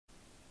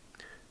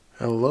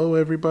Hello,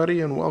 everybody,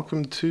 and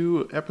welcome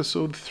to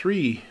episode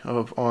 3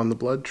 of On the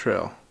Blood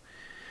Trail.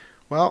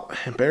 Well,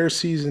 bear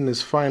season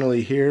is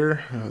finally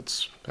here.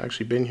 It's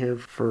actually been here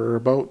for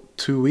about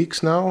 2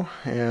 weeks now,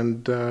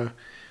 and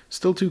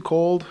still too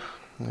cold.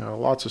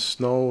 Lots of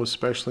snow,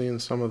 especially in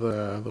some of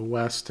the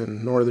west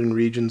and northern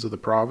regions of the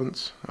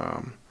province.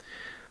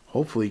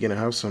 Hopefully, going to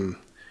have some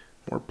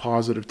more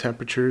positive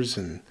temperatures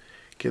and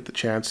get the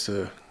chance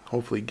to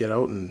hopefully get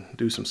out and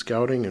do some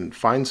scouting and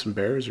find some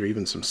bears, or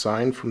even some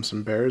sign from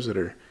some bears that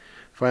are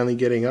finally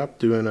getting up,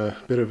 doing a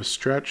bit of a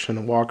stretch and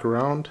a walk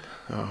around.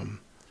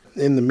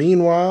 In the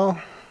meanwhile,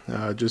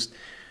 just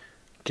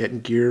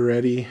getting gear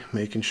ready,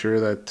 making sure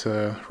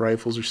that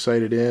rifles are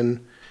sighted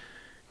in,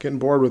 getting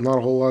bored with not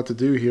a whole lot to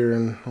do here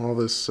in all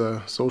this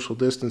social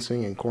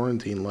distancing and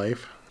quarantine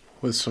life.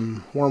 With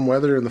some warm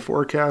weather in the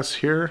forecast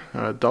here,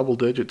 double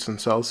digits in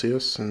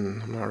Celsius,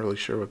 and I'm not really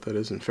sure what that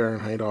is in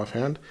Fahrenheit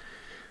offhand.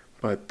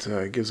 But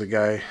it gives a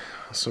guy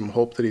some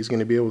hope that he's going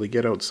to be able to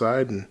get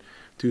outside and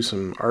do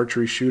some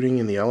archery shooting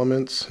in the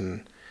elements.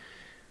 And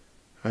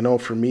I know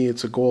for me,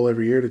 it's a goal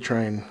every year to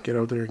try and get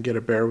out there and get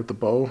a bear with the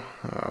bow.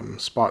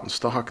 Spot and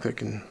stock, that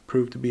can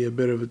prove to be a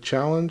bit of a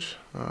challenge.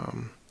 But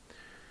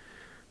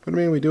I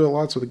mean, we do it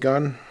lots with a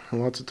gun,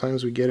 and lots of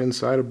times we get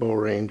inside a bow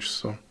range.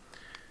 So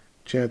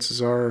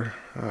chances are,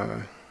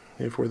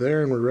 if we're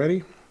there and we're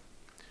ready,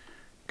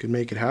 could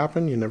make it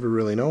happen. You never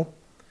really know.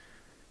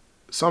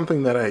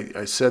 Something that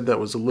I said that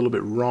was a little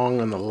bit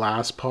wrong on the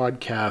last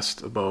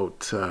podcast about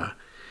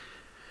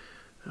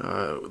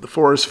the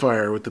forest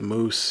fire with the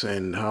moose,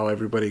 and how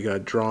everybody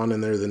got drawn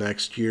in there the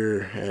next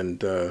year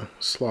and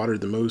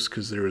slaughtered the moose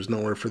because there was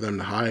nowhere for them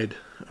to hide.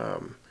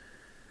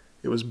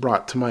 It was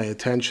brought to my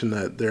attention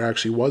that there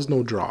actually was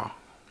no draw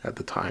at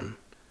the time.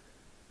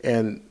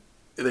 And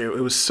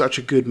it was such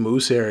a good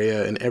moose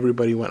area, and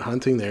everybody went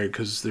hunting there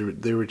because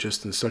they were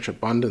just in such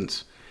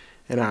abundance.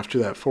 And after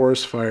that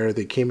forest fire,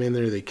 they came in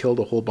there, they killed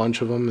a whole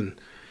bunch of them, and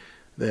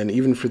then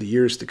even for the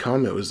years to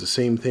come, it was the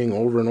same thing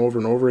over and over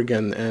and over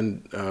again.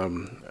 And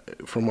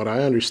from what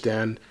I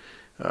understand,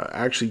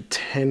 actually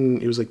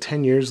it was like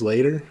 10 years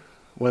later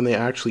when they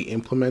actually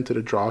implemented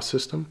a draw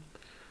system.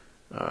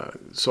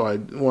 So I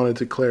wanted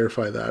to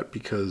clarify that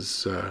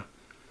because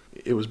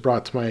it was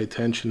brought to my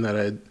attention that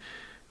I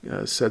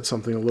had said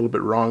something a little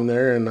bit wrong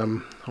there, and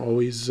I'm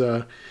always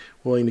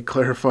willing to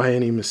clarify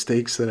any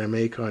mistakes that I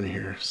make on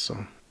here.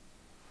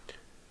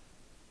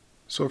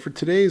 So for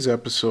today's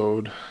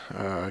episode,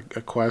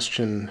 a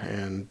question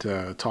and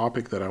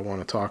topic that I want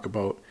to talk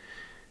about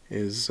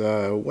is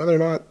whether or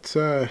not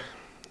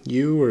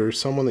you or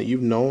someone that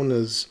you've known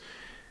has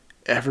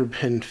ever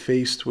been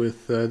faced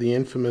with the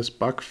infamous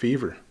buck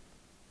fever.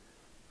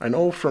 I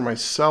know for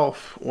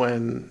myself,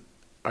 when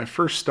I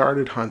first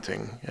started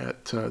hunting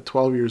at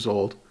 12 years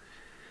old,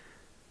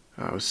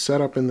 I was set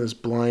up in this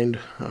blind.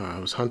 I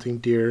was hunting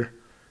deer.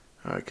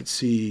 I could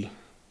see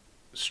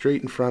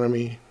straight in front of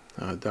me,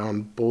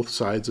 down both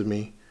sides of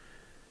me,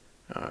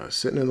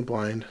 sitting in the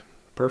blind,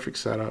 perfect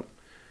setup.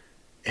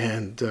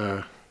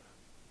 And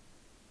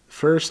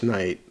first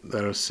night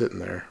that I was sitting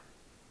there,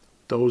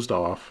 dozed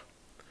off,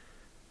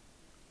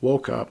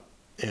 woke up,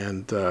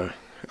 and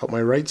out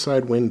my right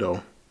side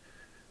window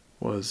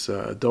was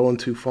a doe and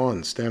two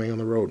fawns standing on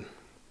the road.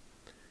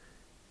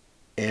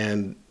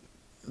 And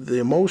the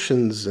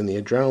emotions and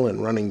the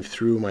adrenaline running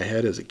through my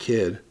head as a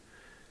kid,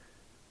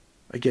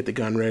 I get the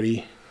gun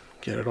ready,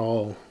 get it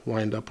all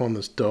lined up on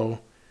this doe,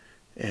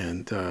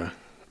 and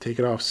take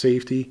it off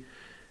safety,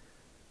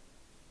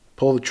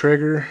 pull the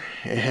trigger,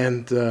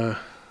 and the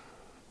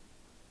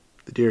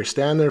deer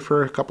stand there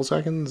for a couple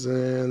seconds,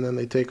 and then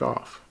they take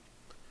off.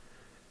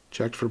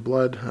 Checked for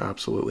blood,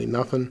 absolutely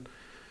nothing.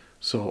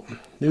 So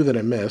knew that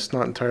I missed,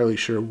 not entirely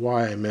sure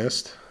why I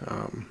missed.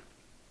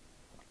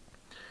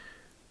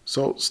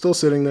 So still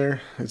sitting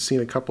there, I'd seen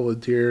a couple of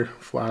deer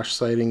flash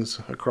sightings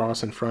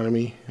across in front of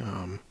me.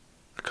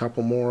 A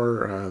couple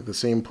more, the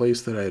same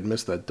place that I had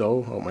missed that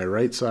doe, out my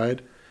right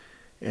side,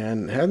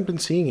 and hadn't been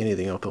seeing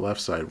anything out the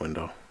left side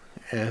window.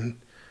 And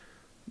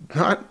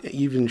not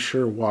even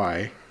sure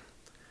why,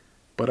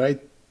 but I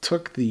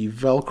took the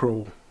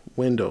Velcro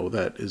window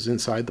that is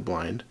inside the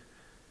blind,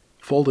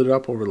 folded it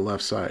up over the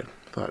left side.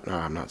 Thought,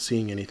 nah, I'm not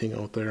seeing anything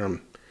out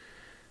there.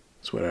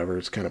 It's whatever,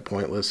 it's kind of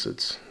pointless.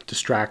 It's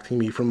distracting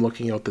me from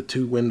looking out the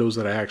two windows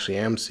that I actually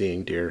am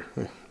seeing deer,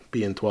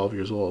 being 12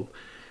 years old.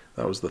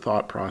 That was the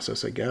thought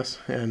process, I guess.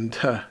 And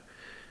so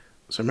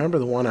I remember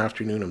the one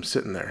afternoon I'm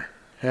sitting there.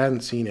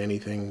 Hadn't seen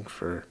anything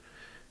for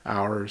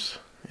hours.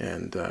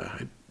 And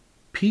I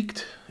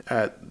peeked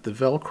at the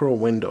Velcro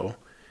window,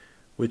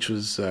 which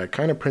was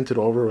kind of printed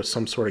over with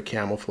some sort of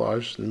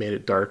camouflage and made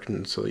it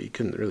darkened so that you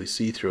couldn't really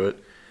see through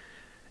it.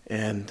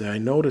 And I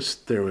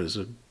noticed there was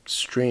a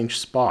strange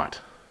spot.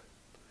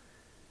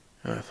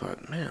 And I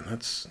thought, man,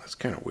 that's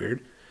kind of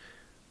weird.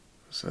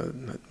 So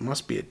that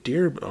must be a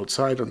deer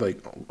outside,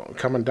 like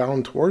coming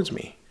down towards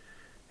me.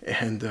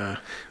 And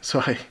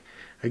so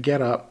I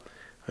get up,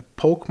 I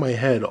poke my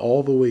head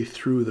all the way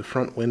through the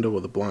front window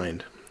of the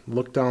blind,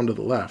 look down to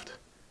the left,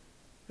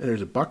 and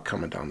there's a buck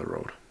coming down the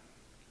road.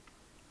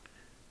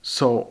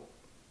 So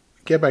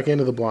get back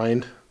into the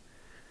blind,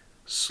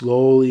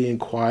 slowly and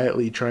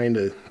quietly trying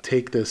to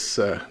take this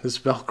this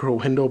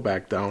Velcro window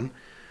back down.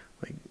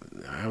 Like,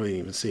 I wouldn't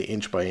even say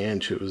inch by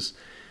inch. It was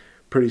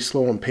pretty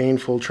slow and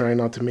painful, trying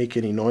not to make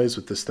any noise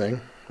with this thing.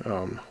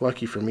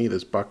 Lucky for me,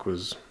 this buck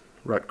was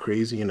rut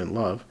crazy and in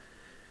love.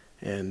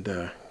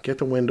 And get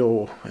the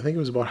window, I think it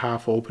was about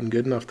half open,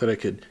 good enough that I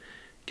could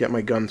get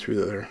my gun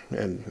through there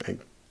and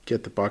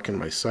get the buck in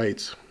my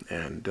sights.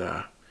 And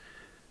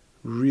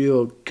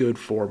real good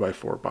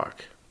 4x4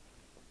 buck.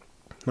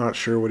 Not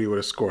sure what he would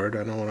have scored.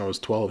 I know when I was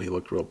 12 he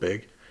looked real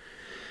big.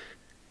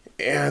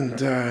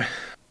 And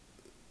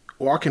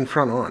walking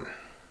front on.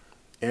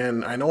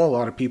 And I know a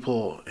lot of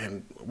people,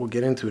 and we'll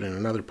get into it in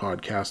another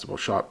podcast about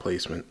shot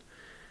placement,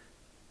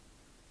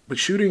 but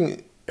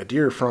shooting a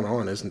deer front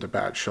on isn't a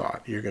bad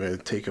shot. You're going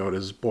to take out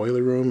his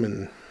boiler room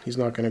and he's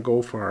not going to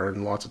go far,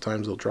 and lots of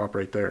times he'll drop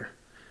right there,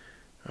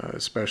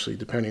 especially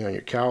depending on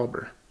your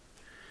caliber.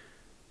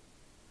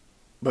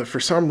 But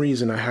for some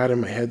reason I had in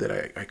my head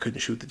that I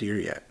couldn't shoot the deer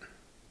yet.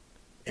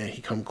 And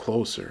he come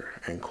closer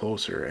and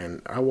closer,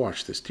 and I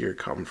watched this deer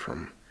come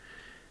from,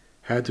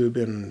 had to have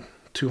been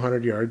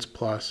 200 yards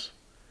plus,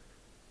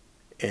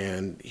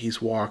 and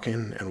he's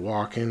walking and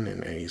walking,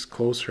 and he's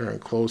closer and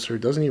closer,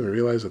 doesn't even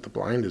realize that the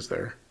blind is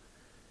there.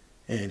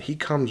 And he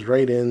comes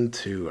right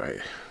into,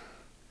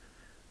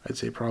 I'd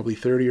say probably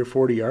 30 or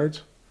 40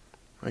 yards,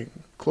 like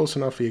close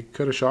enough he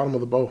could have shot him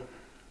with a bow,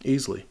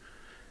 easily.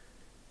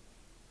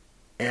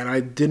 And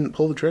I didn't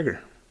pull the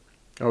trigger.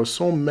 I was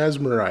so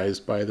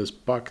mesmerized by this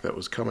buck that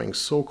was coming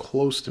so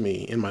close to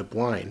me in my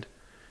blind,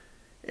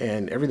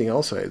 and everything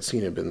else I had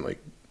seen had been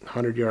like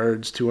 100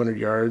 yards, 200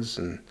 yards,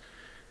 and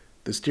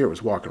this deer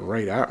was walking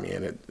right at me,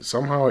 and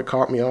somehow it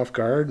caught me off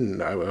guard,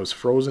 and I was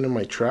frozen in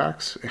my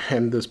tracks,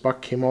 and this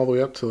buck came all the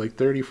way up to like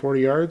 30,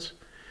 40 yards,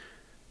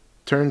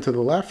 turned to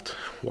the left,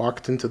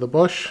 walked into the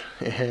bush,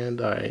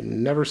 and I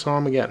never saw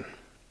him again.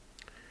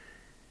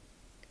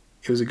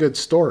 It was a good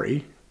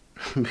story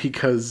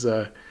because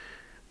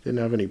didn't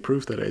have any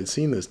proof that I had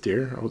seen this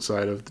deer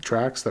outside of the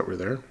tracks that were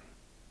there.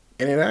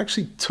 And it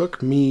actually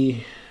took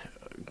me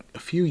a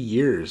few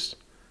years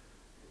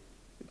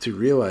to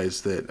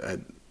realize that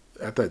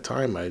at that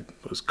time I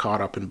was caught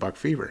up in buck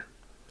fever.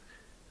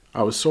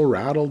 I was so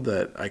rattled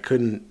that I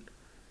couldn't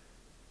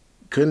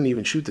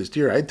even shoot this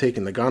deer. I'd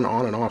taken the gun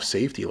on and off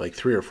safety like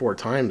 3 or 4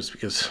 times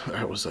because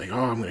I was like,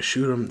 oh, I'm going to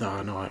shoot him. No,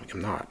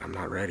 I'm not. I'm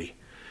not ready.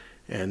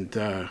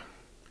 And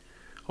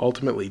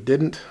ultimately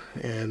didn't,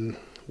 and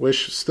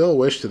still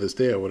wish to this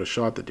day I would have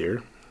shot the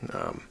deer.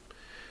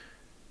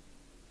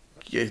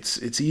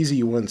 It's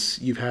easy once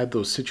you've had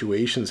those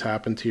situations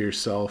happen to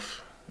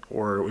yourself,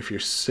 or if you're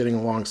sitting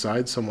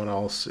alongside someone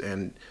else,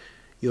 and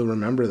you'll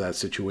remember that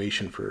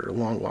situation for a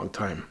long, long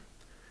time.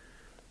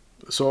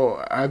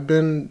 So I've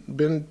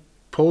been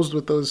posed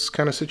with those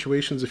kind of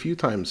situations a few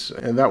times,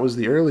 and that was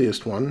the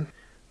earliest one,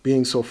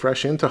 being so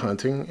fresh into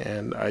hunting,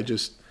 and I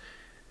just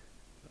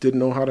didn't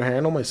know how to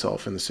handle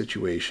myself in the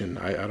situation.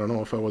 I don't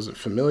know if I wasn't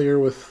familiar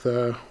with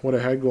what I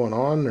had going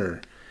on,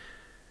 or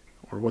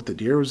what the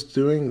deer was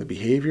doing, the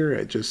behavior.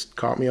 It just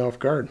caught me off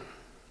guard.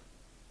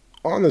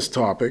 On this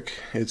topic,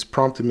 it's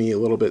prompted me a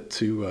little bit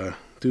to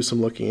do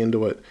some looking into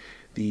what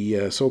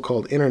the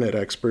so-called internet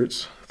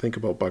experts think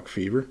about buck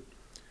fever.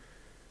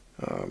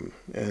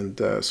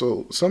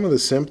 So some of the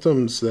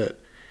symptoms that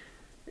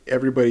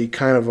everybody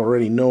kind of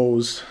already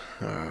knows,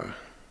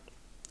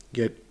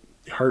 get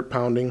heart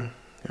pounding,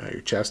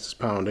 your chest is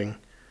pounding,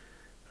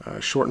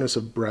 shortness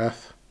of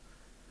breath.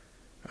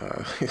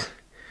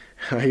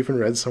 I even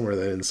read somewhere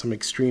that in some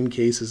extreme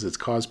cases it's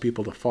caused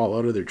people to fall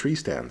out of their tree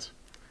stands,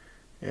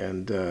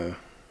 and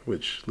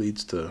which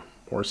leads to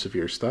more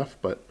severe stuff.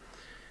 But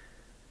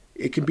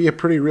it can be a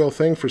pretty real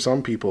thing for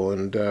some people,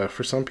 and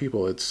for some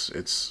people it's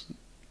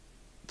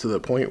to the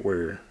point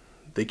where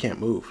they can't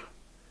move.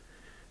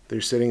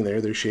 They're sitting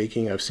there, they're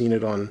shaking. I've seen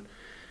it on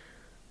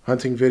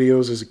hunting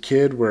videos as a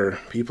kid where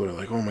people are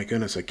like, oh my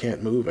goodness, I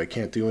can't move, I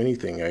can't do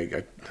anything.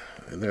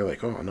 And they're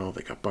like, oh no,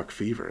 they got buck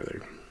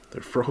fever.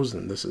 They're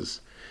frozen. This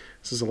is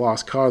a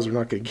lost cause. We're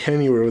not going to get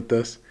anywhere with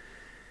this.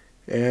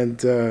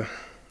 And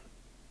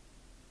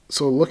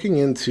so looking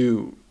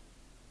into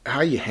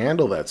how you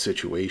handle that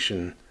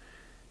situation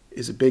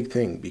is a big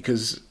thing,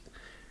 because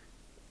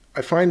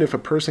I find if a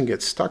person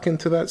gets stuck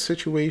into that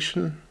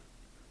situation,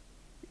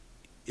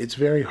 it's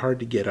very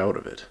hard to get out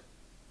of it.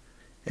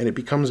 And it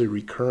becomes a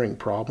recurring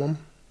problem.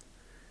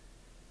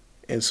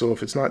 And so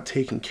if it's not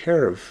taken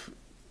care of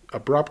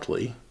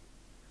abruptly,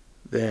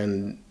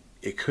 then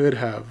it could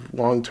have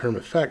long-term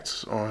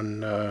effects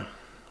on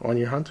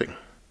your hunting.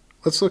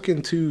 Let's look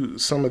into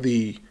some of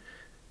the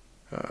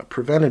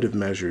preventative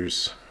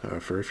measures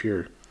for if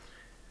you're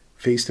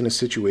faced in a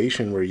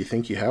situation where you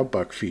think you have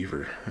buck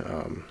fever.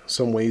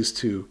 Some ways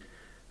to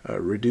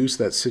reduce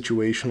that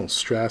situational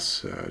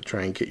stress,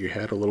 try and get your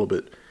head a little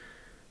bit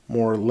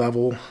more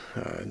level,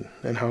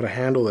 and how to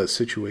handle that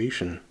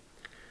situation.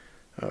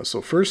 So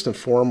first and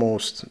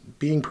foremost,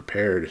 being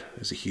prepared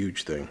is a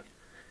huge thing.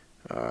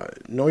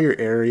 Know your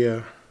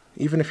area.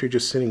 Even if you're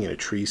just sitting in a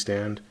tree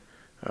stand,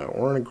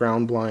 or in a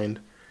ground blind.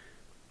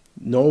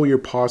 Know your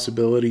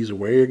possibilities of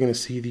where you're going to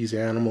see these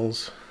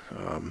animals.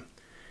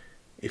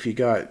 If you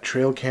got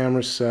trail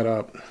cameras set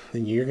up,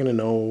 then you're going to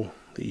know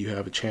that you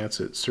have a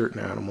chance at certain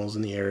animals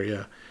in the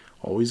area.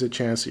 Always a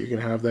chance that you're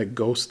going to have that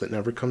ghost that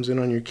never comes in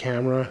on your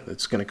camera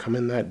that's going to come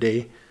in that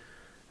day.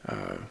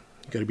 You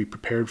got to be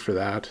prepared for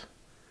that.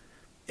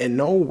 And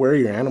know where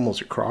your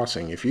animals are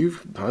crossing. If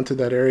you've hunted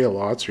that area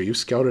lots or you've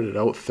scouted it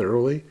out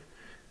thoroughly,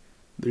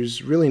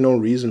 there's really no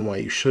reason why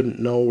you shouldn't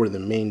know where the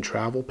main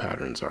travel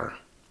patterns are.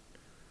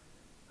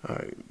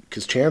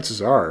 Because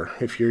chances are,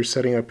 if you're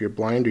setting up your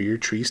blind or your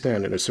tree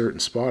stand in a certain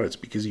spot, it's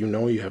because you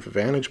know you have a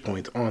vantage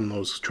point on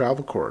those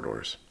travel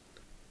corridors.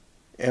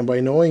 And by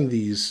knowing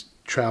these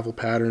travel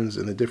patterns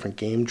and the different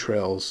game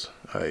trails,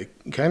 it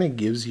kind of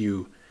gives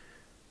you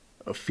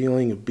a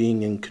feeling of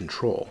being in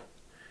control.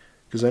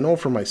 Because I know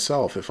for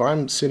myself, if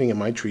I'm sitting in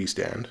my tree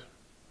stand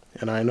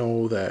and I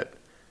know that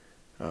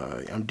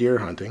I'm deer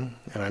hunting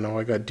and I know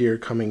I got deer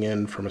coming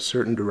in from a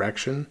certain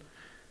direction,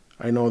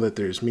 I know that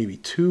there's maybe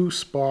 2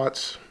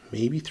 spots,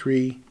 maybe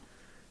 3,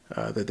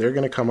 that they're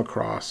going to come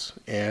across,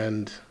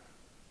 and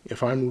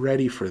if I'm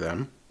ready for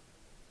them,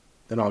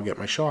 then I'll get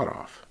my shot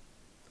off.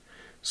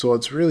 So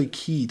it's really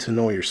key to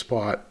know your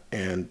spot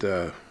and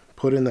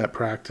put in that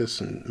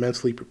practice and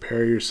mentally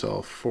prepare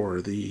yourself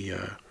for the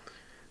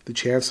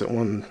chance that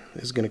one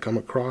is going to come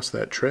across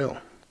that trail.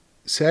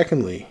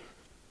 Secondly,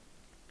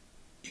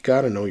 you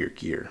got to know your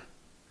gear.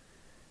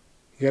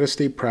 You got to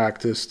stay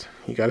practiced.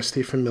 You got to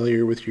stay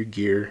familiar with your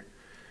gear.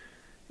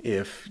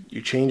 If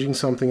you're changing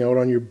something out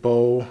on your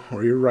bow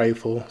or your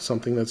rifle,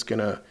 something that's going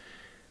to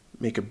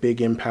make a big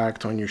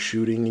impact on your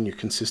shooting and your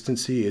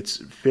consistency, it's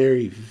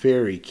very,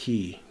 very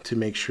key to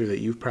make sure that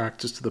you've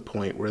practiced to the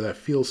point where that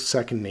feels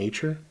second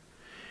nature.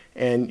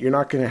 And you're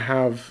not going to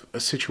have a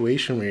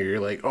situation where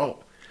you're like,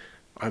 oh,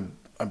 I'm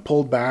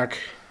pulled back.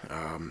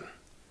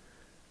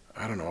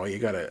 I don't know, you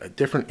got a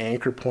different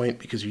anchor point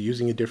because you're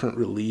using a different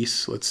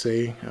release, let's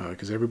say,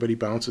 because everybody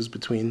bounces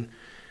between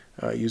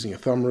using a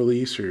thumb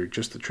release or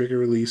just the trigger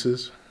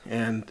releases.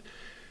 And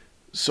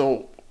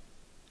so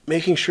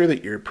making sure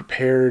that you're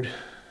prepared,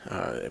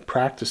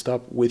 practiced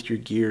up with your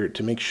gear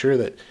to make sure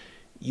that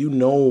you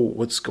know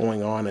what's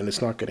going on and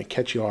it's not going to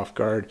catch you off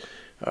guard.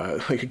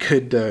 Like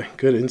a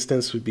good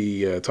instance would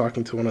be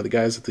talking to one of the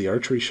guys at the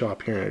archery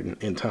shop here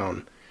in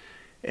town.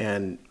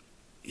 And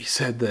he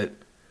said that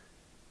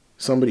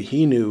somebody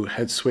he knew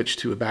had switched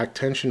to a back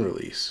tension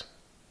release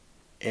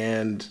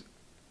and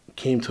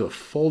came to a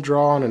full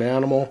draw on an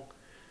animal.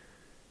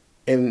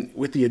 And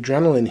with the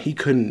adrenaline, he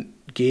couldn't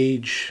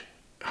gauge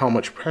how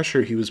much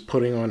pressure he was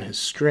putting on his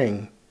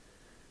string.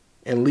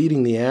 And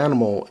leading the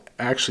animal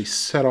actually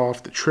set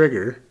off the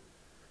trigger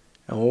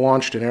and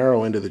launched an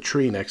arrow into the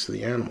tree next to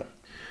the animal.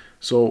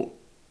 So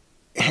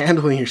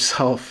handling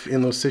yourself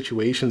in those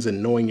situations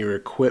and knowing your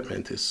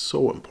equipment is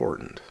so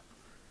important.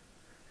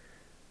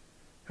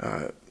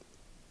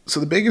 So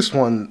the biggest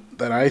one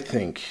that I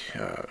think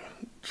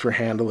for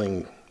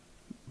handling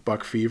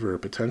buck fever or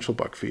potential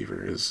buck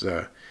fever is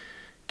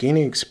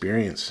gaining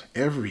experience.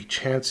 Every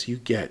chance you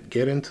get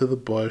into the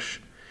bush.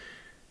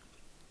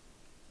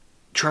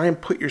 Try and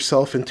put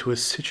yourself into a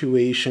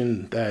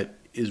situation that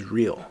is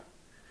real.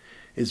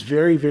 It's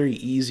very, very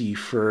easy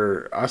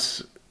for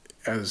us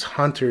as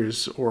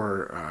hunters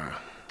or,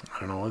 I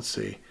don't know, let's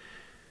say,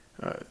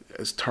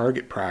 as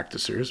target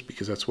practicers,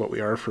 because that's what we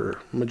are for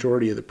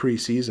majority of the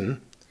preseason,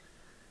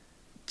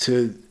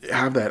 to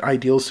have that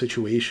ideal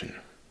situation.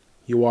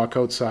 You walk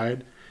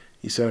outside,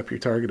 you set up your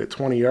target at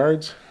 20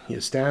 yards, you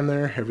stand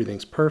there,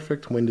 everything's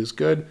perfect, wind is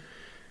good,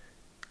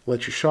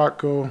 let your shot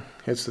go,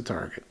 hits the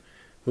target.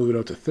 Move it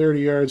out to 30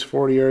 yards,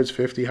 40 yards,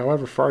 50,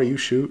 however far you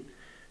shoot,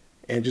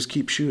 and just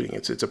keep shooting.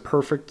 It's a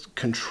perfect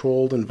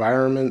controlled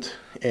environment,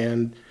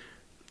 and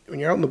when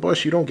you're out in the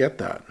bush, you don't get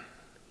that.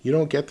 You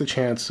don't get the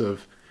chance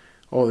of,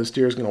 oh, this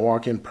deer is going to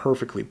walk in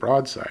perfectly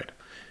broadside.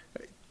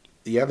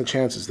 Yeah, the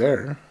chance is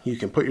there. You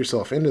can put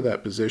yourself into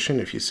that position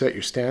if you set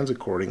your stands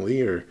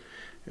accordingly, or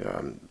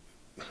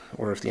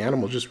if the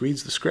animal just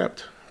reads the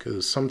script,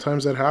 because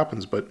sometimes that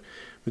happens. But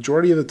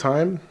majority of the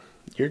time,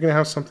 you're going to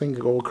have something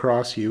go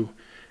across you,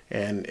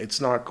 and it's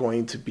not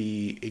going to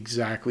be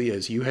exactly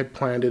as you had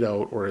planned it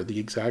out or the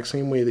exact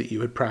same way that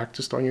you had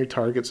practiced on your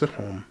targets at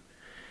home.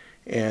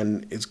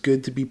 And it's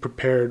good to be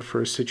prepared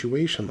for a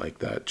situation like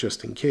that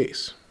just in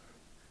case.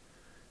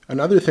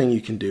 Another thing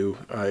you can do,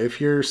 if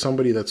you're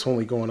somebody that's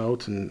only going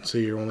out and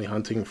say you're only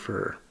hunting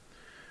for,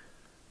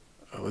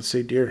 let's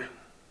say deer.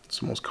 It's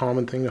the most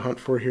common thing to hunt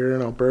for here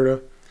in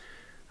Alberta,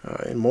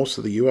 in most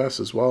of the U.S.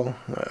 as well.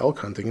 Elk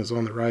hunting is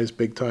on the rise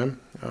big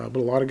time, but a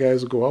lot of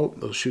guys will go out,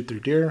 they'll shoot their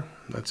deer,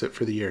 that's it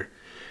for the year.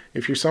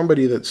 If you're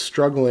somebody that's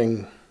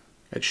struggling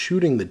at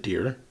shooting the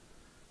deer,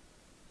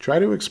 try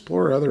to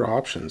explore other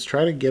options.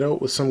 Try to get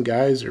out with some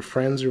guys or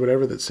friends or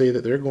whatever that say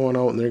that they're going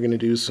out and they're going to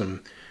do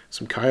some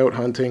coyote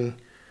hunting.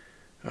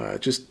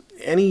 Just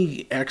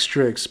any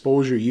extra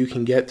exposure you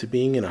can get to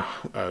being in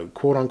a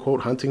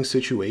quote-unquote hunting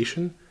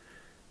situation.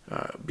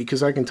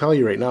 Because I can tell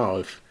you right now,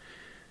 if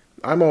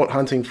I'm out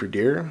hunting for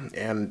deer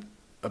and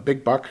a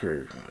big buck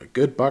or a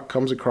good buck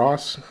comes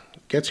across,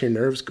 gets your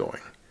nerves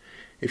going.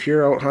 If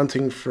you're out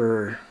hunting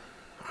for,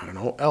 I don't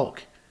know,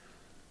 elk,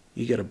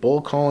 you get a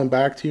bull calling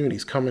back to you and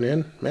he's coming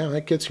in, man,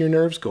 that gets your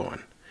nerves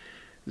going.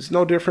 It's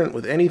no different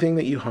with anything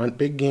that you hunt,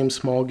 big game,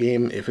 small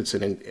game. If it's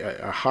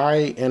a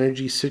high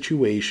energy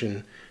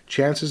situation,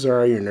 chances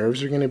are your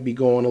nerves are going to be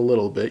going a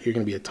little bit. You're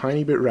going to be a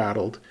tiny bit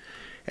rattled,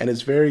 and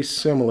it's very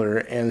similar,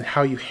 and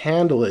how you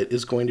handle it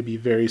is going to be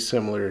very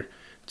similar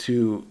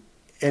to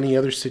any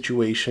other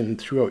situation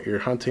throughout your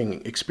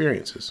hunting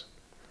experiences.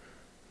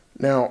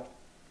 Now,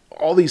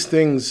 all these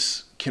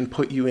things can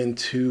put you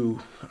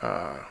into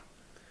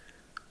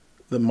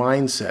the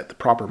mindset, the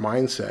proper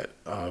mindset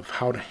of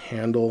how to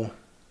handle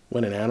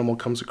when an animal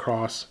comes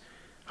across,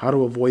 how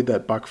to avoid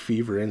that buck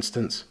fever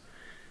instance.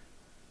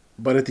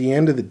 But at the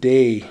end of the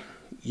day,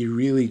 you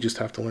really just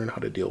have to learn how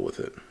to deal with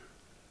it.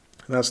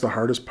 And that's the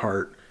hardest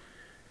part,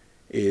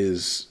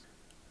 is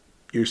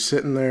you're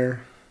sitting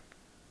there,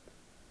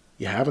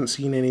 you haven't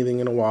seen anything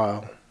in a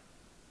while,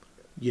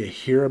 you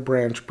hear a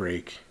branch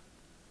break,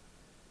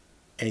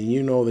 and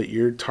you know that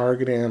your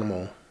target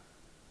animal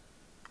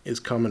is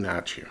coming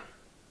at you.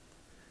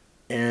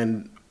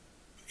 And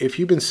if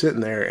you've been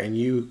sitting there and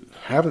you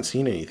haven't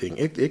seen anything,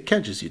 it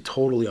catches you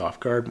totally off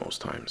guard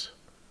most times.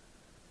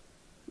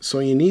 So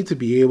you need to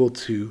be able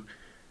to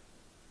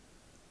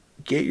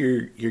get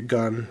your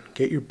gun,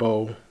 get your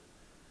bow,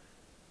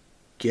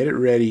 get it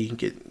ready,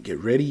 get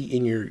ready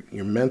in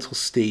your mental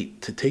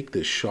state to take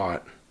this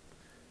shot.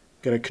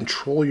 Got to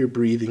control your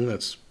breathing.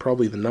 That's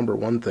probably the number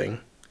one thing.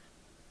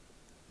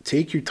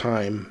 Take your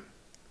time.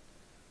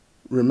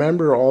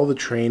 Remember all the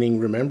training.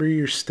 Remember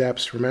your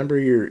steps. Remember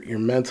your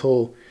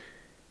mental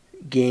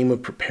game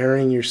of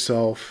preparing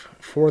yourself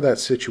for that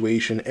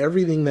situation.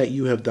 Everything that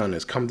you have done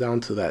has come down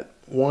to that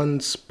one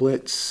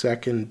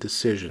split-second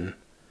decision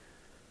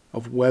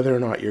of whether or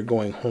not you're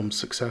going home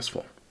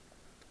successful.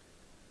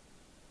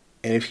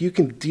 And if you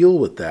can deal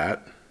with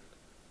that,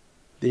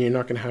 then you're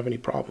not going to have any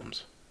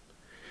problems.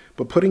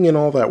 But putting in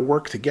all that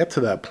work to get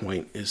to that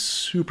point is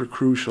super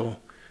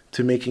crucial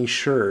to making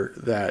sure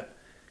that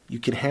you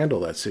can handle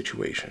that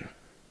situation.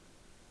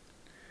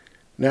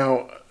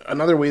 Now,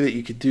 another way that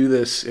you could do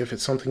this, if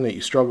it's something that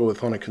you struggle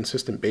with on a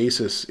consistent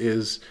basis,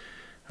 is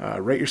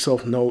write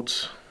yourself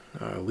notes,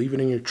 leave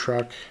it in your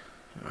truck,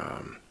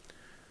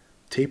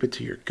 tape it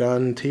to your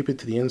gun, tape it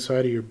to the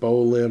inside of your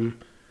bow limb.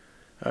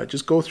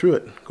 Just go through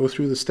it. Go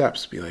through the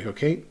steps. Be like,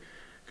 okay,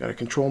 got to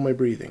control my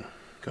breathing.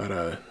 Got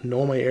to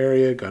know my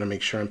area. Got to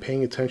make sure I'm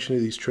paying attention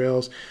to these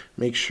trails.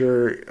 Make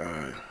sure,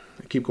 I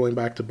keep going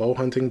back to bow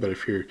hunting, but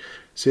if you're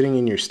sitting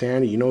in your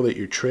stand and you know that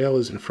your trail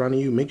is in front of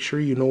you, make sure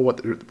you know what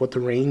the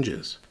range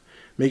is.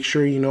 Make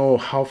sure you know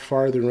how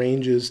far the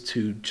range is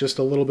to just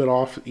a little bit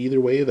off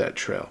either way of that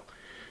trail.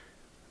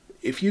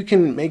 If you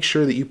can make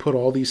sure that you put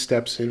all these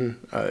steps in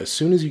as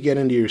soon as you get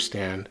into your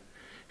stand,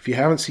 if you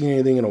haven't seen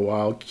anything in a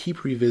while,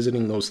 keep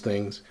revisiting those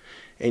things.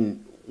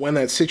 And when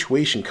that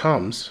situation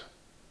comes,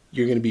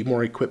 you're going to be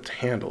more equipped to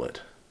handle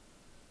it.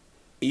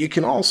 You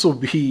can also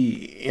be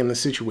in the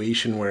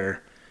situation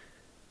where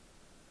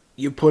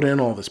you put in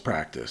all this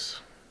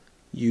practice.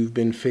 You've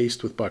been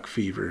faced with buck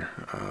fever.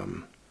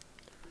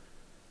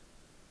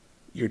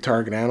 Your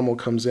target animal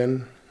comes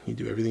in. You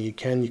do everything you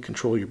can. You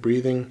control your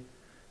breathing.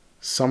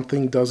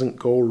 Something doesn't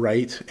go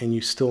right and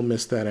you still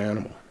miss that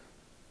animal.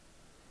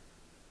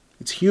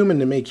 It's human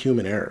to make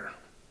human error.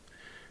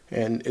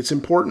 And it's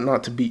important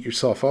not to beat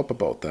yourself up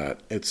about that.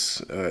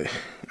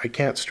 I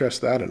can't stress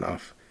that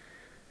enough.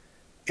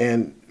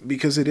 And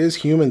because it is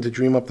human to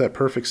dream up that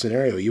perfect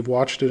scenario. You've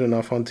watched it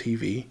enough on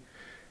TV.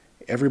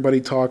 Everybody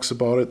talks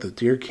about it. The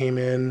deer came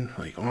in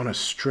like on a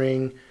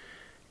string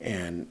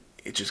and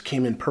it just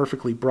came in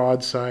perfectly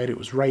broadside. It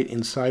was right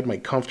inside my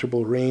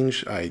comfortable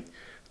range. I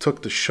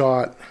took the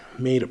shot,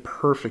 made a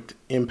perfect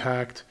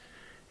impact,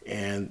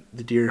 and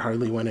the deer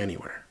hardly went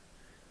anywhere.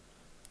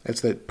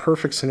 It's that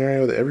perfect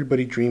scenario that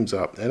everybody dreams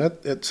up.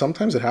 And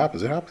sometimes it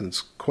happens. It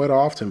happens quite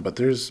often, but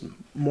there's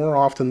more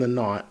often than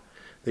not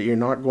that you're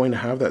not going to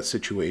have that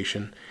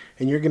situation.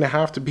 And you're going to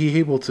have to be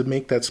able to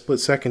make that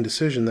split-second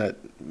decision that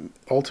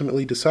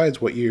ultimately decides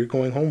what you're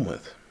going home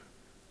with.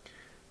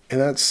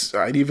 And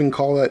I'd even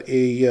call that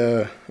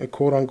a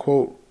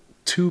quote-unquote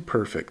too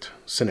perfect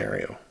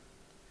scenario.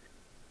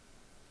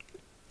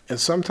 And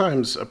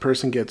sometimes a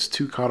person gets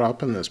too caught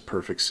up in this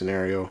perfect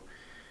scenario.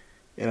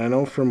 And I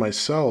know for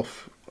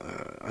myself,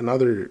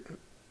 another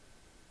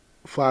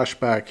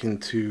flashback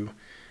into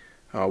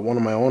one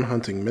of my own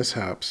hunting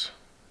mishaps.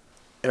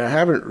 And I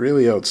haven't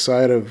really,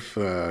 outside of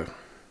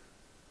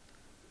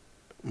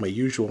my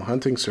usual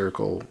hunting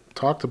circle,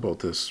 talked about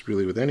this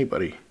really with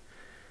anybody.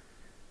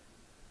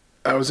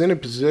 I was in a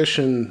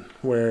position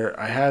where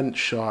I hadn't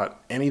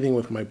shot anything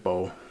with my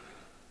bow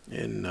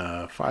in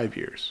 5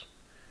 years.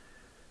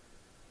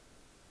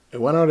 I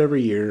went out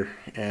every year,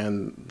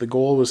 and the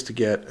goal was to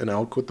get an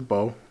elk with the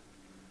bow.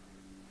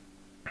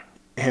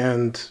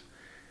 And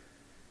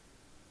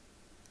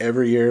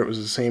every year it was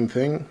the same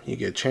thing. You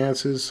get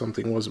chances,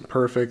 something wasn't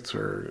perfect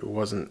or it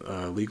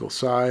wasn't legal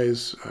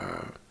size.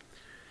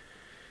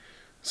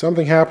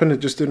 Something happened, it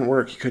just didn't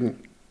work. He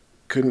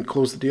couldn't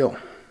close the deal.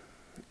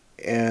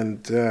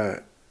 And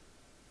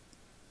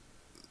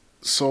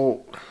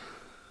so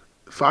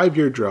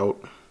 5-year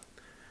drought,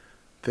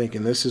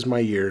 thinking this is my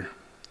year.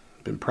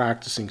 Been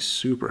practicing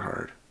super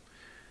hard,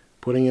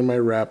 putting in my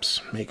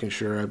reps, making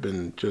sure I've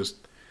been just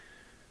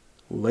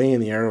laying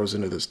the arrows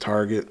into this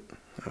target,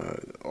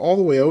 all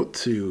the way out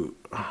to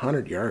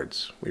 100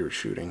 yards we were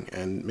shooting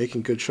and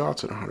making good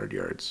shots at 100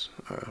 yards.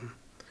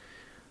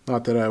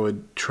 Not that I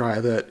would try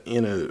that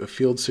in a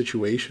field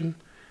situation,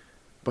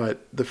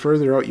 but the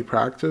further out you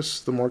practice,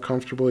 the more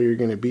comfortable you're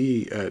going to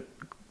be at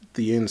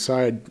the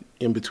inside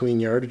in between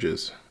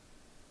yardages.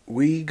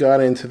 We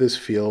got into this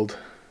field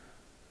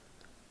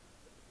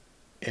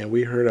and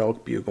we heard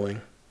elk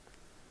bugling.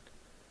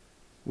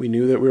 We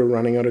knew that we were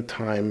running out of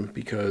time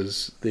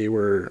because they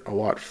were a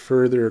lot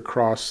further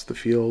across the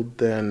field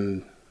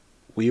than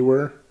we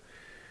were,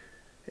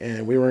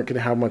 and we weren't going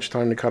to have much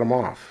time to cut them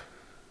off.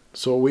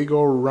 So we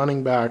go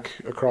running back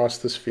across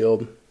this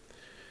field.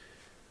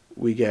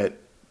 We get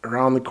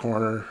around the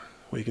corner.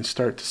 We can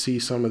start to see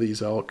some of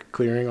these elk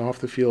clearing off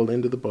the field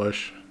into the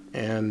bush,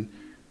 and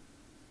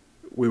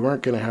we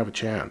weren't going to have a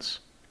chance.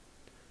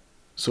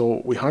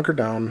 So we hunkered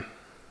down,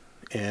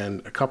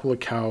 and a couple of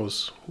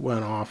cows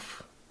went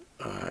off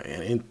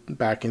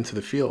back into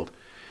the field.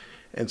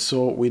 And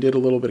so we did a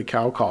little bit of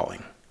cow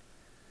calling.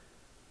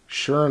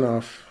 Sure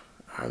enough,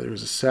 there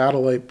was a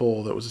satellite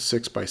bull that was a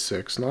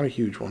 6x6, not a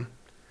huge one,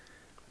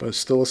 but it's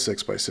still a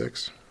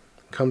 6x6.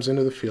 Comes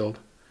into the field,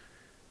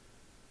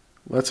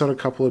 lets out a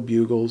couple of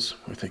bugles.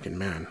 We're thinking,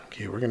 man,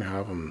 okay, we're gonna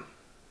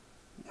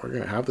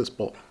have this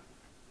bull.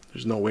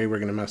 There's no way we're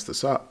gonna mess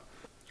this up.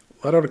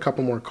 Let out a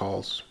couple more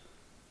calls.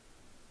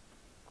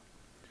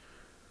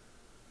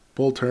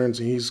 Bull turns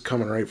and he's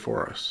coming right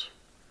for us.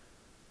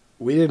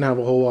 We didn't have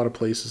a whole lot of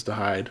places to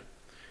hide,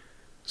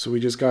 so we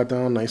just got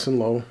down nice and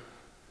low,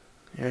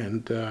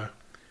 and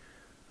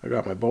I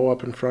got my bow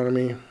up in front of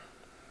me,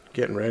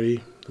 getting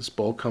ready. This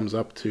bull comes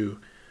up to,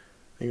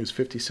 I think it was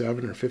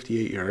 57 or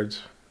 58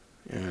 yards,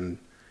 and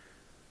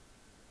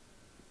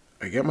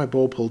I get my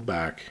bow pulled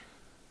back.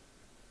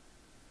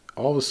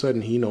 All of a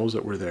sudden he knows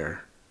that we're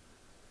there,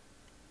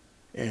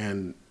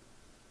 and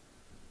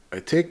I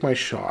take my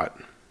shot,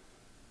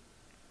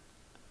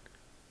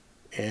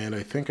 and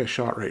I think I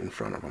shot right in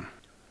front of him.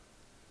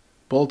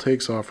 Bull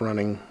takes off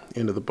running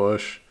into the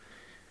bush,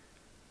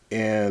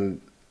 and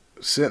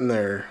sitting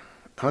there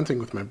hunting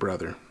with my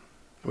brother.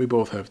 We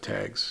both have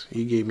tags.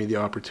 He gave me the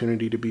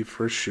opportunity to be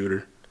first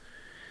shooter,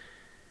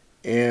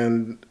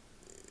 and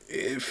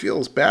it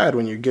feels bad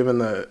when you're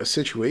given a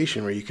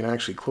situation where you can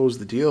actually close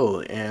the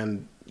deal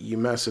and you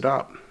mess it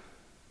up.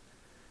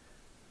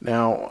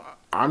 Now,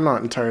 I'm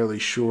not entirely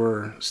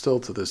sure still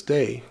to this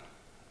day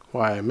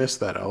why I missed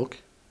that elk.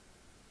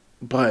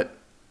 But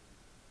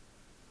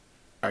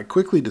I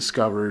quickly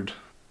discovered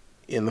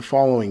in the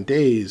following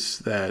days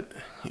that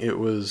it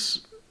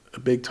was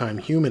a big time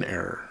human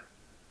error.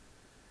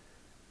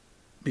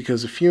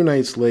 Because a few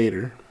nights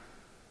later,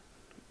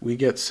 we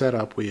get set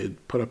up. We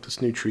had put up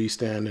this new tree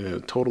stand in a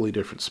totally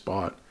different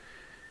spot.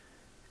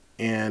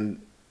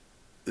 And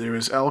there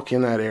was elk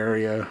in that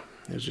area.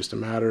 It was just a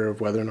matter of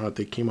whether or not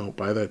they came out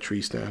by that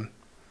tree stand.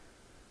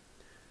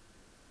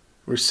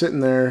 We're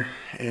sitting there,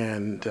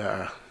 and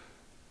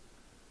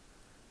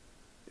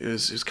it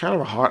was kind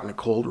of a hot and a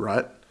cold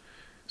rut.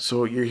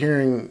 So you're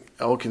hearing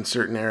elk in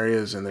certain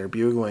areas and they're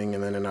bugling,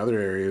 and then in other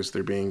areas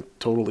they're being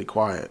totally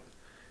quiet.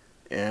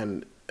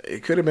 And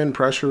it could have been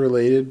pressure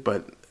related,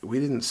 but we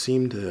didn't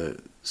seem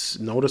to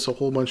notice a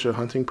whole bunch of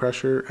hunting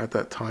pressure at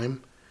that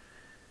time.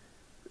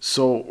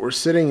 So we're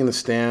sitting in the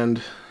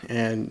stand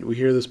and we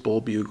hear this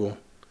bull bugle.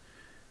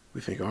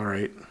 We think, all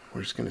right,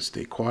 we're just going to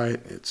stay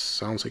quiet. It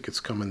sounds like it's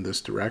coming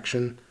this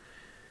direction.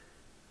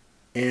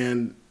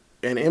 And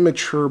an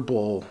immature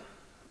bull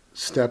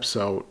steps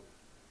out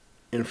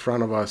in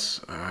front of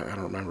us. I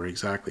don't remember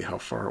exactly how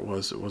far it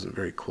was. It wasn't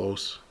very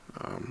close.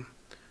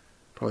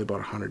 Probably about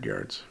 100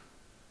 yards.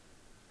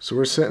 So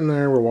we're sitting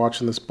there, we're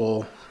watching this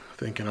bull,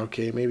 thinking,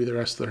 okay, maybe the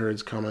rest of the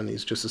herd's coming.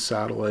 He's just a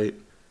satellite.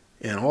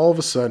 And all of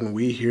a sudden,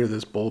 we hear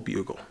this bull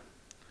bugle.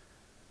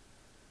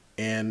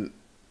 And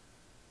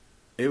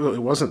it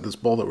wasn't this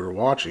bull that we were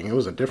watching. It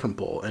was a different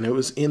bull. And it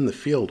was in the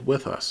field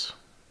with us.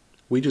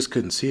 We just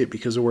couldn't see it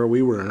because of where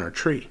we were in our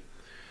tree.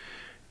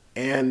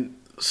 And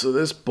so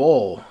this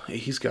bull,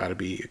 he's got to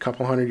be a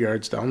couple 100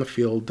 yards down the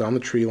field, down the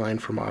tree line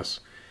from us.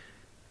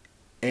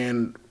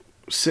 And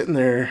sitting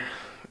there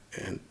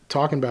and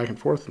talking back and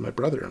forth with my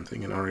brother, I'm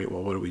thinking, all right,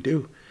 well, what do we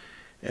do?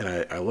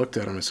 And I looked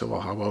at him and said,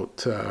 well, how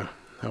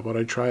about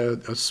I try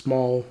a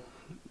small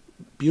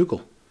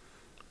bugle?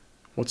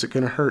 What's it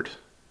going to hurt?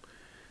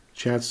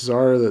 Chances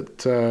are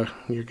that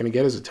you're going to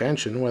get his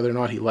attention. Whether or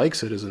not he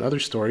likes it is another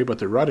story, but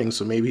they're rutting,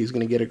 so maybe he's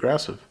going to get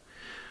aggressive.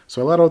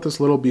 So I let out this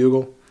little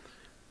bugle.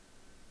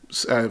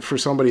 For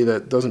somebody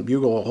that doesn't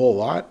bugle a whole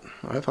lot,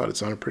 I thought it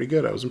sounded pretty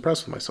good. I was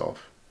impressed with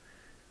myself.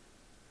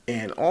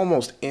 And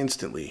almost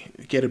instantly,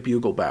 get a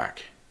bugle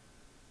back.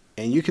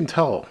 And you can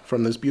tell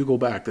from this bugle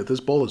back that this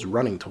bull is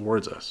running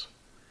towards us.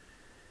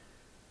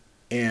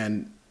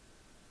 And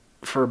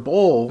for a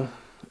bull,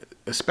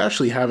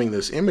 especially having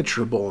this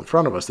immature bull in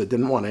front of us that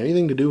didn't want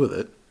anything to do with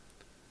it,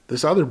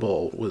 this other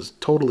bull was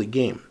totally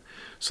game.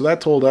 So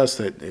that told us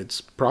that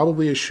it's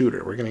probably a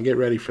shooter. We're going to get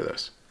ready for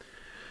this.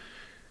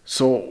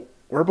 So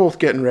we're both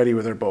getting ready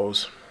with our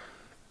bows.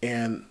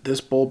 And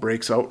this bull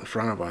breaks out in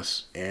front of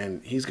us.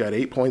 And he's got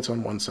 8 points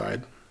on one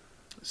side,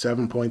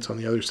 7 points on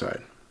the other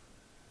side.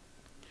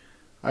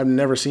 I've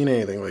never seen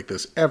anything like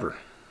this ever,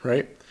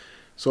 right?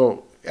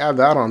 So add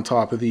that on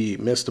top of the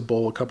missed a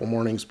bull a couple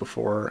mornings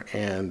before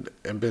and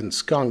been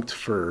skunked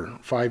for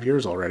 5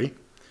 years already.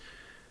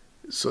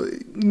 So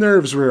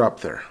nerves were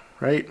up there,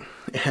 right?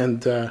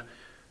 And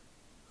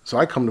so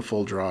I come to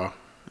full draw.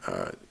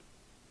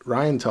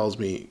 Ryan tells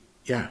me,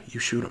 yeah, you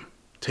shoot him.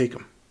 Take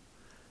him.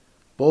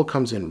 Bull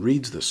comes in,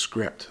 reads the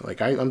script.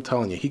 Like I'm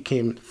telling you, he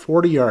came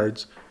 40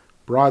 yards,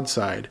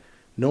 broadside,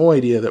 no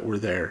idea that we're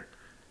there.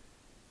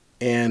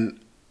 And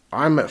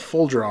I'm at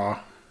full draw,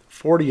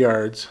 40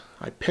 yards.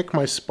 I pick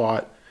my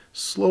spot,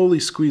 slowly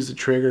squeeze the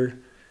trigger,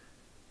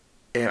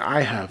 and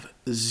I have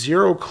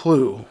zero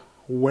clue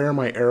where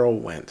my arrow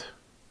went.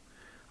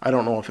 I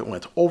don't know if it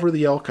went over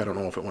the elk. I don't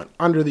know if it went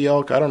under the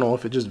elk. I don't know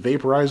if it just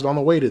vaporized on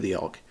the way to the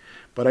elk.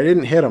 But I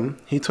didn't hit him.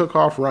 He took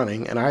off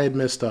running, and I had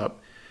missed up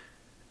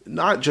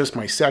not just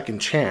my second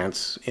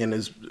chance in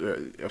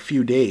a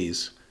few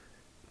days,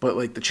 but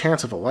like the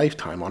chance of a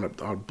lifetime on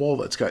a bull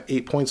that's got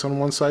 8 points on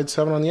one side,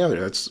 7 on the other.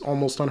 That's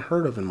almost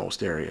unheard of in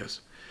most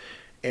areas.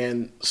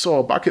 And so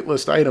a bucket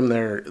list item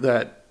there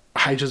that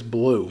I just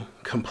blew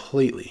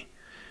completely.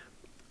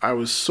 I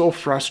was so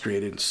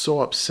frustrated, so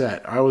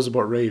upset. I was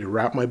about ready to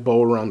wrap my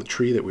bow around the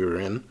tree that we were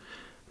in.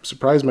 I'm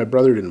surprised my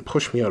brother didn't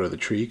push me out of the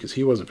tree because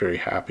he wasn't very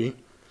happy.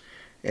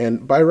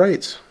 And by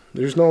rights,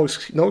 there's no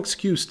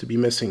excuse to be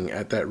missing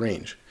at that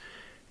range.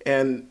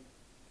 And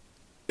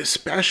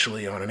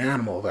especially on an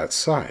animal that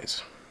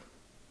size.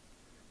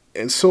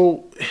 And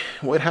so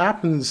what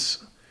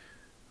happens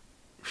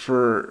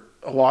for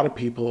a lot of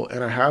people,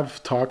 and I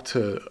have talked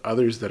to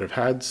others that have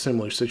had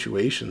similar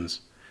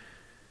situations,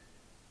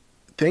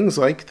 things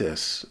like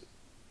this,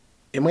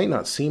 it might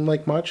not seem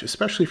like much,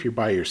 especially if you're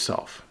by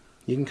yourself.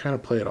 You can kind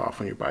of play it off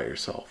when you're by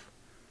yourself.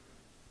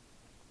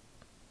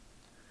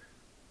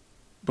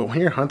 But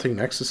when you're hunting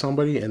next to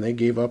somebody and they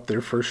gave up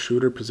their first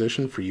shooter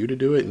position for you to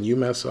do it and you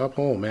mess up,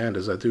 oh man,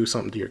 does that do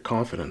something to your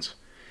confidence?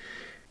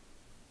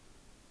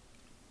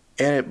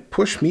 And it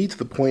pushed me to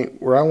the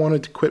point where I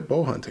wanted to quit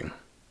bow hunting.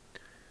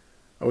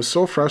 I was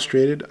so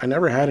frustrated. I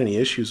never had any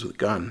issues with a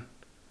gun.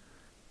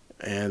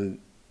 And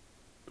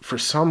for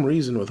some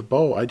reason with a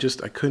bow, I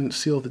couldn't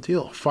seal the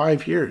deal.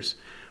 5 years.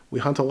 We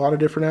hunt a lot of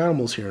different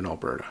animals here in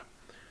Alberta.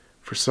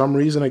 For some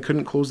reason, I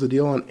couldn't close the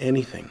deal on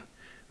anything.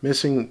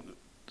 Missing,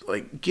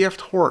 like,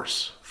 gift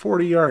horse,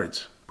 40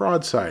 yards,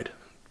 broadside.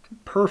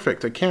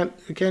 Perfect. I can't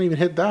even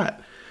hit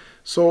that.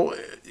 So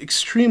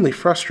extremely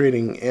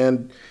frustrating.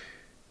 And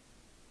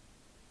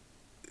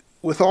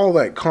with all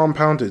that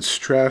compounded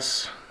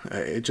stress,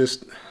 it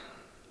just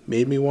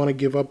made me want to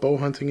give up bow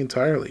hunting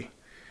entirely.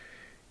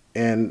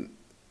 And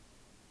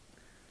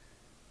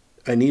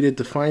I needed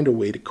to find a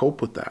way to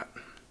cope with that.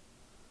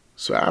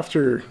 So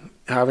after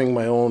having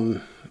my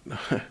own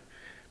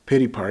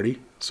pity party,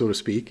 so to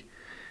speak,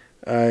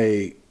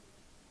 I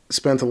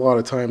spent a lot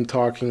of time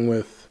talking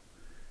with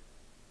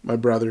my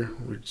brother.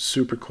 We're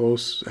super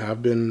close,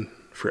 have been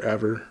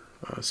forever.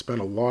 Spent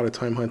a lot of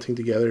time hunting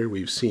together.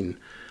 We've seen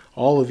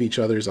all of each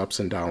other's ups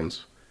and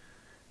downs.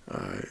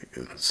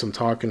 Some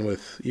talking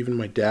with even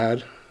my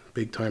dad,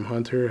 big time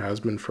hunter, has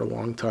been for a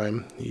long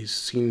time. He's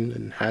seen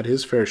and had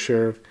his fair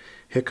share of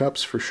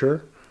hiccups for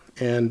sure,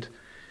 and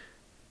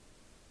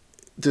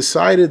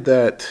decided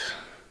that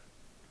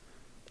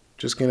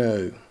just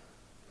gonna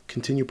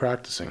continue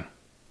practicing.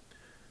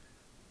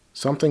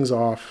 Something's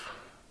off.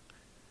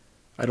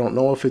 I don't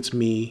know if it's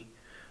me.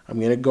 I'm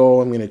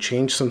gonna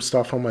change some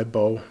stuff on my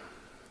bow,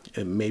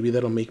 and maybe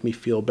that'll make me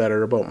feel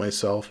better about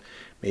myself.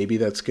 Maybe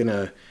that's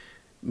gonna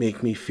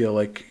make me feel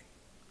like,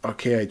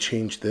 okay, I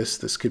changed this.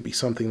 This could be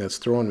something that's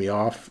throwing me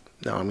off.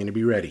 Now I'm going to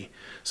be ready.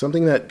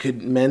 Something that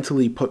could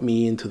mentally put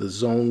me into the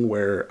zone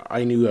where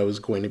I knew I was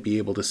going to be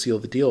able to seal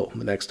the deal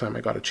the next time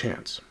I got a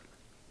chance.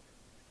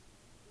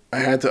 I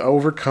had to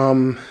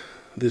overcome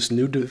this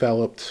new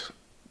developed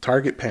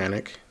target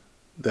panic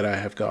that I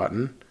have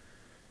gotten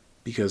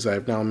because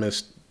I've now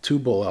missed 2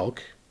 bull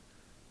elk.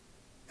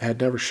 I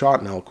had never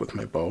shot an elk with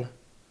my bow.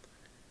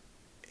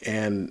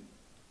 And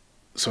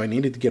so I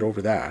needed to get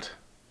over that.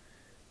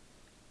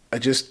 I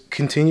just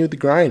continued the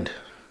grind,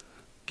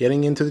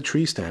 getting into the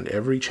tree stand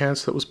every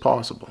chance that was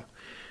possible,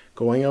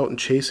 going out and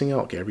chasing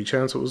elk every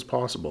chance that was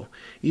possible.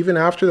 Even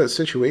after that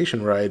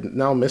situation where I had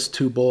now missed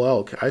 2 bull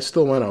elk, I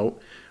still went out.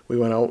 We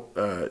went out,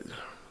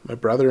 my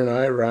brother and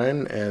I,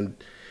 Ryan, and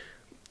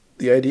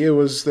the idea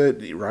was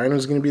that Ryan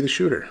was going to be the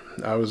shooter.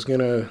 I was going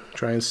to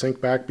try and sink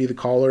back, be the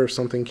caller if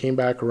something came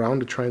back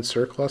around to try and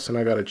circle us and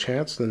I got a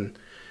chance, then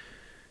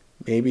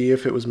maybe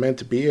if it was meant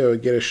to be, I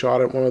would get a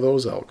shot at one of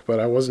those elk, but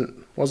I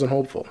wasn't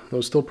hopeful. I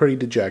was still pretty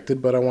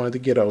dejected, but I wanted to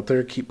get out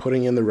there, keep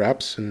putting in the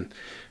reps, and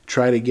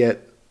try to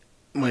get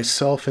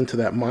myself into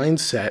that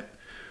mindset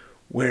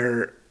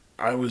where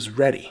I was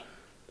ready,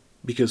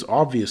 because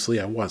obviously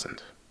I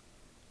wasn't.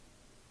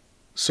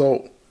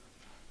 So,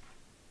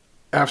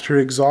 after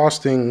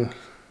exhausting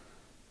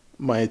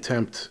my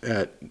attempt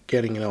at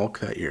getting an elk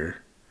that year,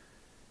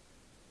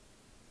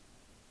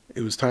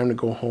 it was time to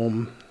go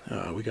home.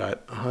 We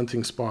got a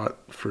hunting spot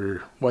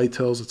for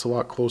whitetails. It's a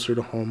lot closer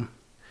to home.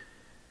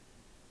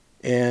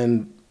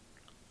 And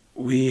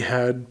we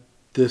had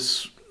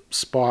this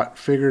spot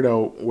figured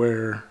out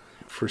where,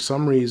 for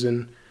some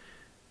reason,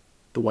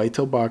 the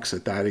whitetail bucks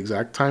at that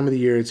exact time of the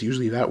year, it's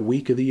usually that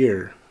week of the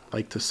year,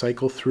 like to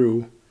cycle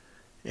through.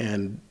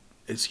 And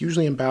it's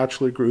usually in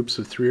bachelor groups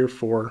of 3 or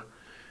 4,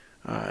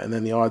 and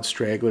then the odd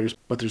stragglers.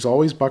 But there's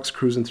always bucks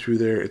cruising through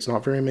there. It's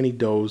not very many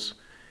does.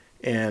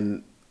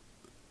 And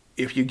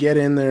if you get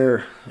in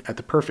there at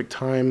the perfect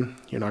time,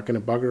 you're not going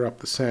to bugger up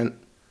the scent.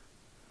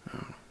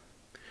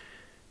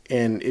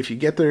 And if you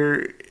get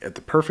there at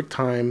the perfect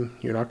time,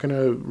 you're not going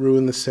to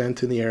ruin the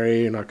scent in the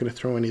area. You're not going to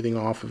throw anything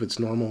off of its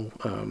normal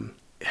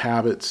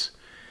habits.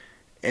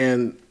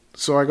 And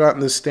so I got in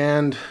the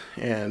stand,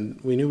 and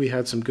we knew we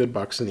had some good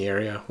bucks in the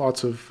area.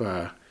 Lots of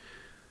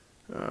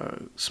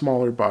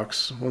smaller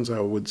bucks, ones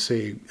I would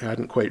say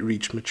hadn't quite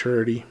reached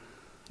maturity.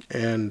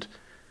 And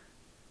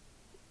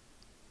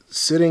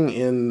sitting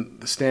in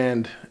the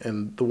stand,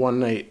 and the one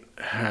night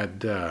had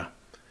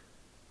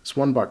this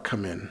one buck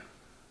come in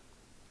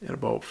at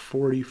about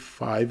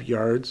 45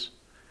 yards,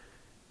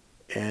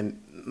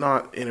 and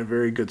not in a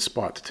very good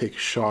spot to take a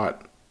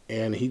shot,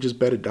 and he just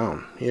bedded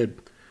down. He had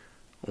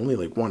only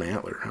like one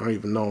antler. I don't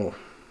even know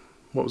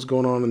what was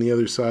going on the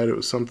other side. It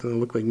was something that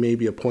looked like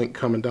maybe a point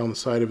coming down the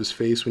side of his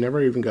face. We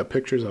never even got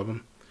pictures of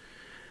him.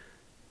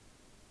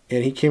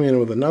 And he came in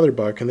with another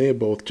buck, and they had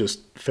both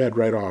just fed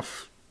right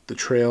off the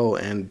trail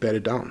and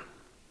bedded down.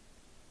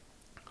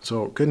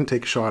 So couldn't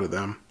take a shot at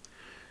them.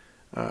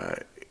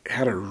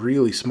 Had a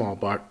really small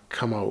buck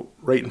come out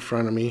right in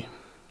front of me.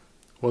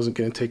 Wasn't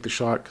going to take the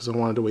shot because I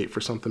wanted to wait for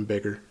something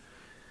bigger.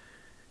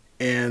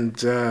 And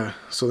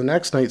so the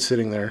next night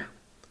sitting there,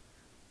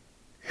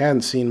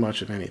 hadn't seen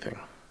much of anything.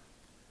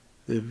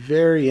 The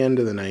very end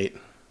of the night,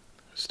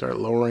 start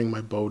lowering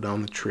my bow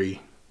down the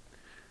tree,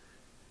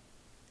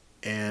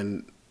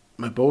 and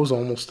my bow's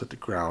almost at the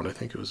ground. I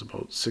think it was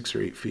about 6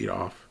 or 8 feet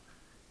off.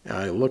 And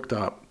I looked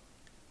up,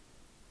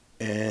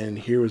 and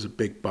here was a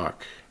big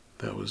buck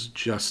that was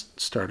just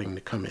starting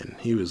to come in.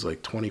 He was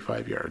like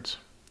 25 yards.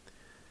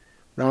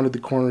 Rounded the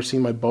corner,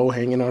 seen my bow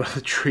hanging out of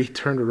the tree,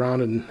 turned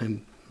around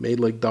and made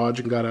like dodge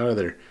and got out of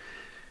there.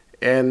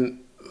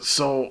 And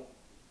so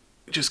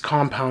just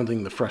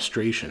compounding the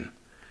frustration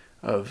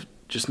of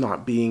just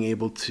not being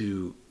able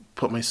to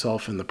put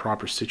myself in the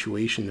proper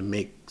situation to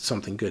make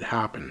something good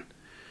happen.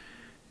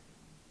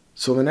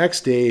 So the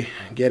next day,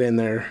 I get in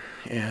there,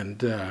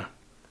 and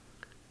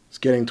it's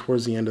getting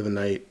towards the end of the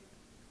night.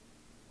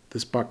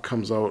 This buck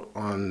comes out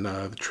on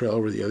the trail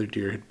where the other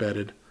deer had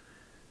bedded.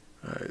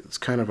 It's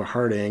kind of a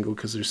hard angle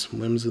because there's some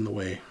limbs in the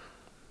way.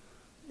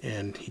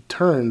 And he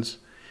turns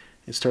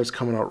and starts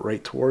coming out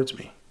right towards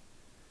me.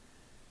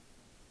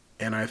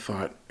 And I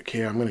thought,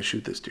 okay, I'm going to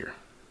shoot this deer.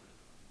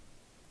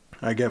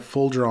 I get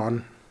full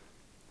drawn,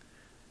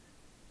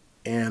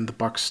 and the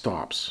buck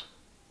stops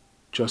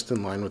just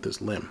in line with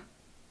his limb.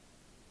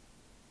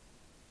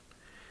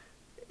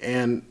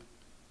 And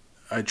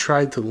I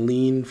tried to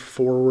lean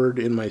forward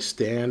in my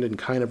stand and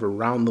kind of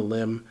around the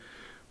limb.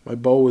 My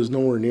bow was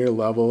nowhere near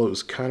level. It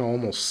was kind of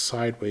almost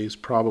sideways,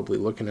 probably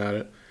looking at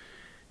it.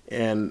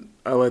 And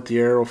I let the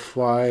arrow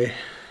fly,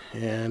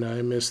 and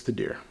I missed the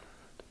deer.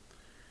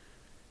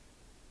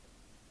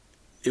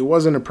 It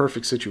wasn't a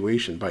perfect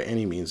situation by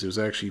any means. It was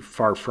actually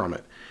far from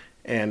it.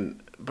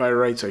 And by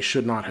rights, I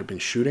should not have been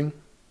shooting.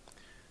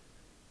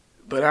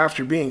 But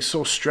after being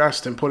so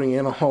stressed and putting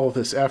in all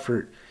this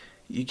effort,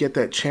 you get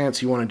that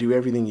chance. You want to do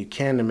everything you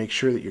can to make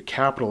sure that you're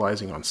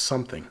capitalizing on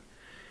something.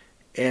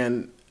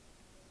 And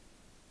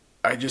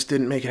I just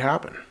didn't make it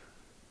happen.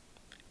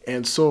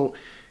 And so,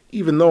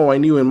 even though I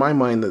knew in my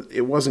mind that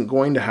it wasn't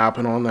going to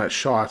happen on that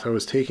shot, I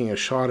was taking a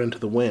shot into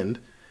the wind,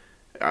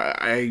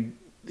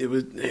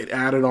 it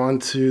added on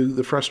to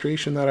the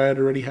frustration that I had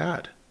already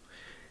had.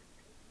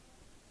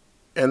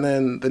 And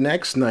then the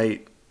next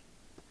night,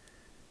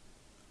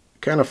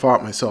 kind of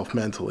fought myself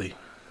mentally.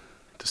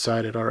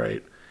 Decided, all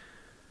right,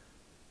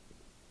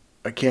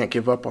 I can't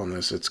give up on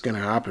this. It's going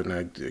to happen.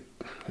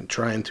 I'm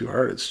trying too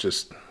hard. It's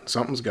just,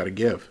 something's got to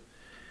give.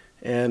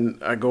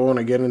 And I go and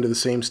I get into the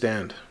same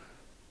stand.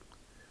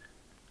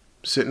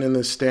 Sitting in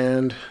this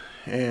stand,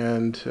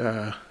 and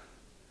I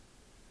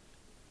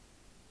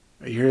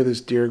hear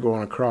this deer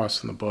going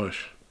across in the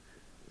bush.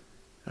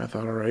 I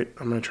thought, all right,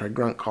 I'm going to try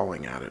grunt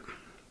calling at it.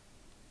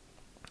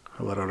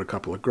 I let out a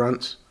couple of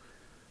grunts.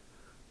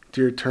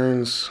 Deer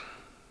turns,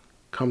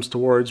 comes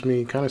towards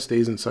me, kind of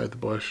stays inside the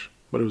bush,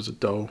 but it was a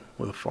doe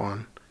with a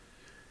fawn.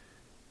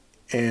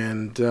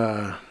 And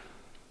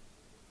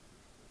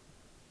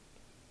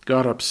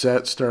got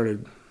upset,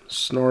 started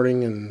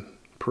snorting and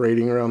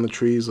parading around the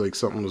trees like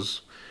something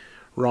was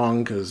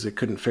wrong because it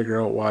couldn't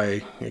figure out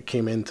why it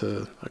came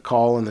into a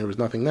call and there was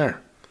nothing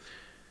there.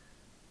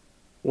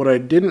 What I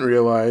didn't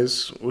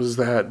realize was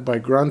that by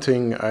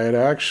grunting, I had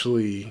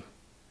actually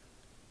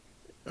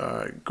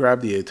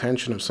grabbed the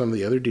attention of some of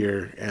the other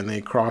deer, and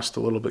they crossed a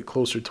little bit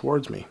closer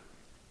towards me.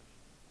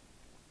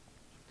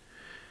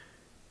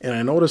 And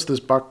I noticed this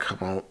buck come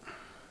out,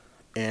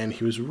 and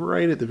he was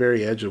right at the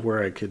very edge of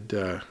where I could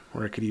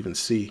even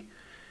see.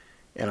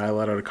 And I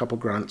let out a couple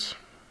grunts,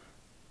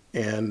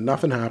 and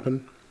nothing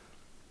happened.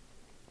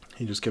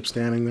 He just kept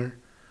standing there.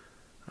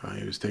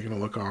 He was taking a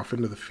look off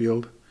into the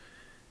field,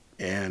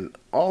 and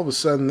all of a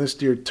sudden, this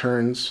deer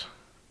turns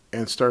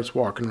and starts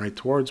walking right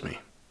towards me.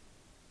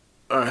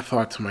 I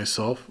thought to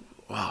myself,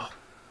 wow,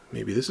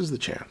 maybe this is the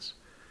chance.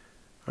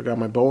 I got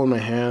my bow in my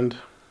hand,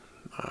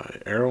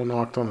 arrow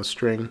knocked on the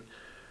string.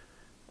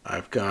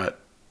 I've got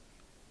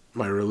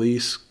my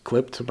release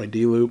clipped to my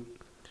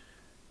D-loop.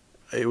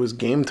 It was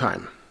game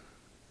time.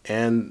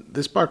 And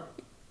this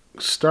buck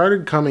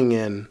started coming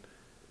in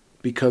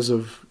because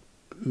of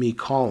me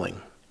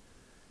calling.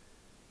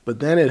 But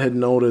then it had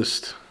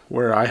noticed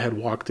where I had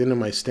walked into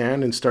my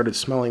stand and started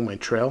smelling my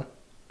trail.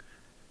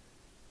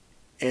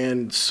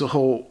 And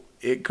so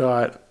it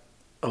got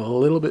a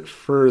little bit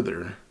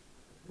further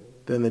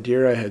than the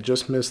deer I had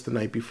just missed the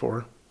night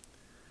before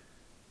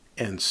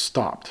and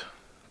stopped,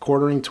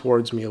 quartering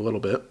towards me a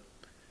little bit.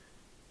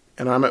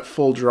 And I'm at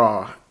full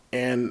draw.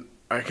 And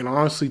I can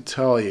honestly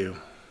tell you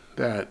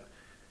that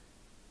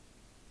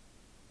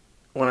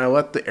when I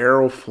let the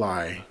arrow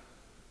fly,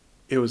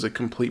 it was a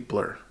complete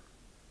blur.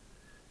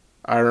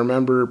 I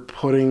remember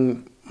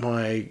putting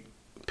my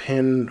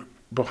pin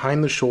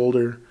behind the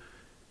shoulder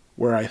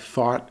where I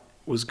thought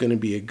was going to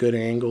be a good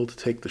angle to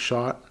take the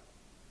shot.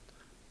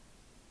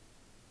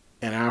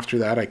 And after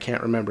that, I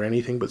can't remember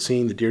anything but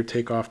seeing the deer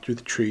take off through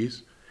the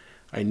trees.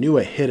 I knew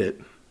I hit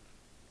it.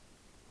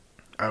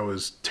 I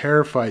was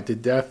terrified to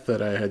death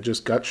that I had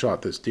just gut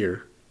shot this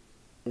deer.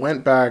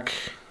 Went back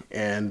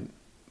and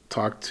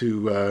talked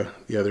to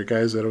the other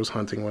guys that I was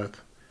hunting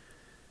with.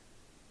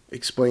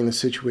 Explained the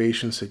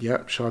situation, said,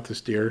 yep, shot this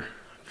deer.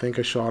 I think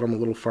I shot him a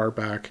little far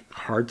back.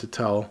 Hard to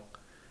tell.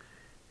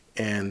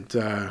 And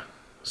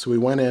so we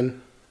went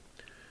in,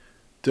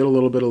 did a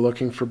little bit of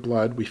looking for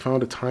blood. We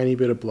found a tiny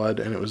bit of blood,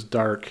 and it was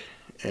dark.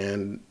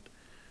 And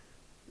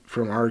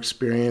from our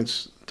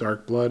experience,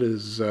 dark blood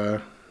is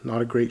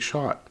not a great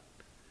shot.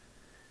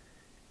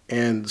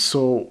 And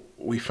so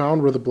we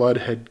found where the blood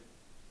had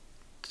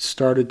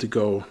started to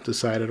go,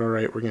 decided, all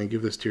right, we're going to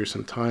give this deer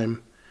some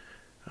time.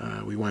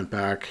 We went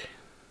back,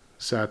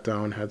 sat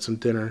down, had some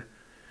dinner,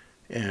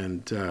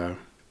 and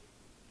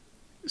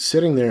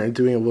sitting there and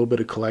doing a little bit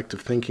of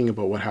collective thinking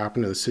about what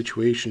happened in the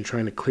situation,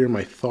 trying to clear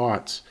my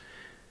thoughts,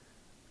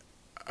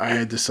 I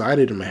had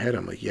decided in my head,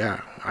 I'm like,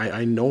 yeah,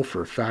 I know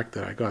for a fact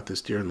that I got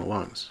this deer in the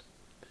lungs.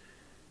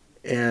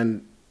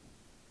 And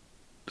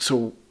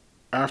so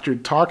after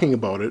talking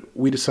about it,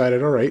 we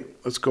decided, all right,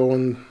 let's go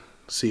and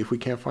see if we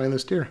can't find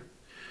this deer.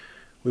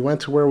 We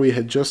went to where we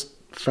had just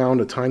found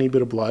a tiny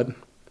bit of blood.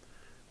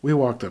 We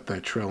walked up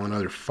that trail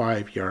another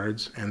 5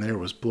 yards, and there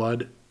was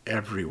blood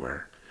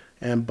everywhere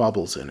and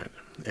bubbles in it.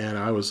 And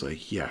I was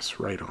like, yes,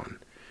 right on.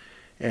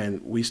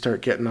 And we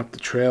start getting up the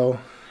trail,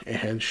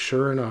 and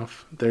sure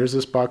enough, there's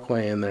this buck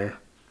laying there.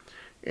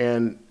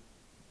 And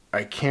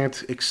I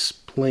can't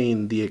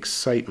explain the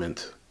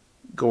excitement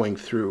going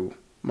through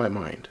my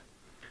mind.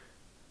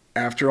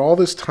 After all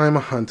this time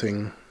of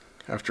hunting,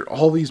 after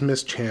all these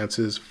missed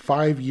chances,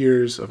 5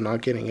 years of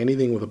not getting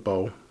anything with a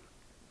bow,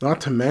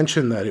 not to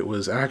mention that it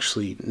was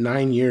actually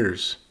 9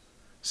 years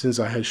since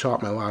I had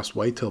shot my last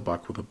whitetail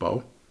buck with a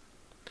bow.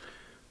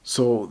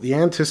 So the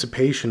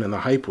anticipation and the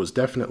hype was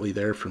definitely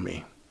there for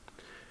me.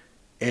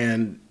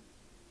 And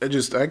I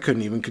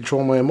couldn't even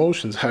control my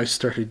emotions. I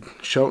started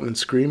shouting and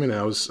screaming.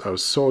 I was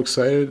so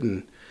excited,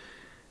 and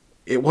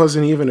it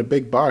wasn't even a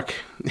big buck.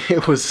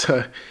 It was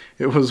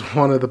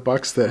one of the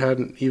bucks that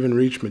hadn't even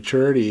reached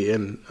maturity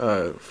and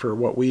for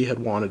what we had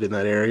wanted in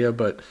that area.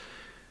 But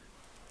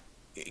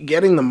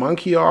getting the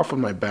monkey off of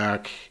my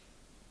back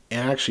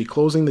and actually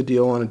closing the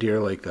deal on a deer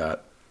like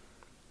that,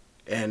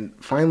 and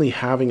finally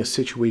having a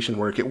situation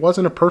work. It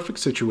wasn't a perfect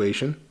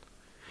situation.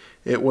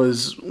 It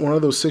was one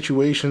of those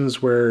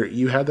situations where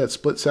you had that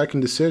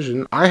split-second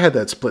decision. I had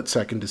that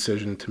split-second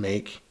decision to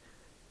make,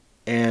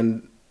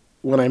 and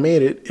when I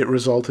made it, it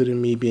resulted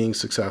in me being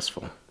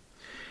successful.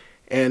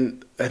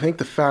 And I think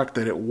the fact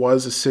that it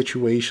was a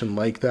situation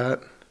like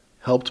that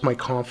helped my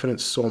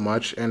confidence so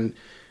much, and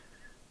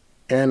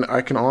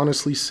I can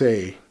honestly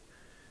say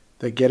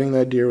that getting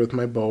that deer with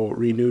my bow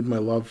renewed my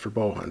love for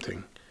bow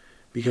hunting,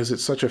 because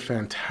it's such a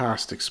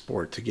fantastic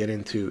sport to get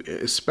into,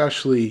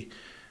 especially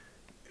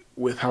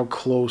with how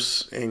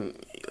close, and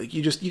like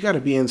you got to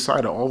be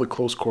inside of all the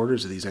close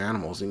quarters of these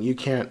animals, and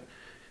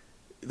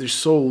there's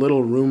so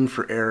little room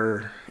for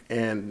error,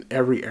 and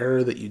every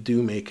error that you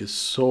do make is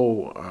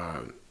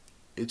so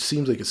it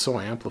seems like it's so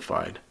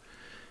amplified,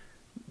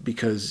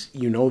 because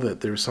you know that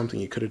there's something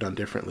you could have done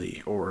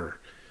differently, or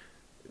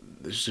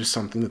there's just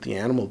something that the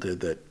animal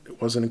did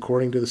that wasn't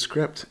according to the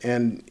script,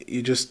 and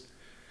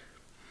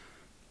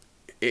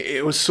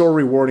it was so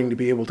rewarding to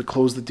be able to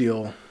close the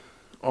deal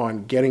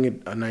on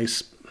getting a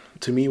nice,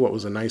 to me, what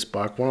was a nice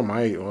buck.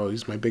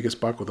 He's my biggest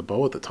buck with a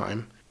bow at the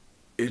time.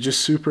 It was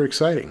just super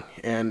exciting.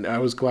 And I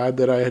was glad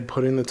that I had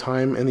put in the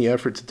time and the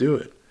effort to do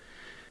it.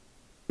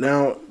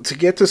 Now, to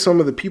get to some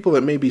of the people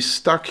that may be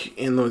stuck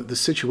in the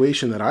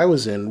situation that I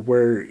was in,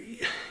 where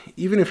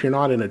even if you're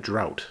not in a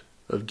drought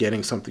of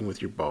getting something with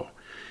your bow,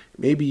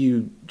 maybe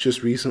you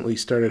just recently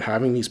started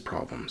having these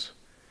problems.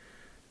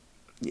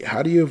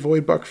 How do you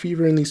avoid buck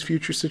fever in these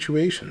future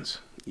situations?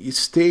 You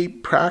stay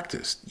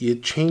practiced. You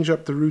change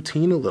up the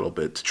routine a little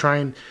bit to try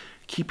and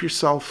keep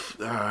yourself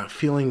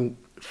feeling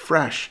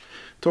fresh.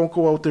 Don't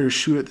go out there and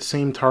shoot at the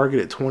same target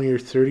at 20 or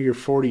 30 or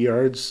 40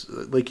 yards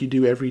like you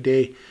do every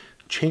day.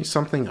 Change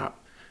something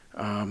up.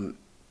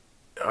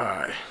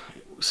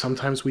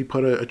 Sometimes we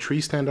put a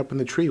tree stand up in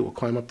the tree. We'll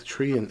climb up the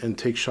tree and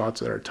take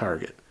shots at our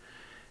target.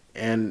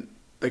 And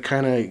that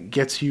kind of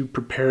gets you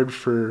prepared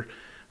for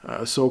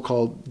a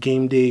so-called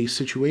game day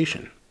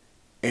situation.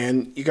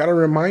 And you got to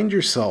remind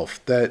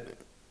yourself that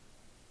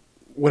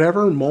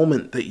whatever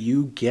moment that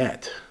you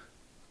get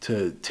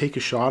to take a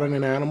shot at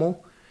an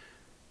animal,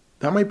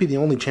 that might be the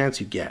only chance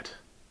you get.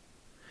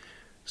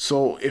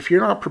 So if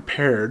you're not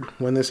prepared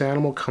when this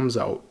animal comes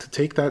out to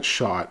take that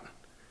shot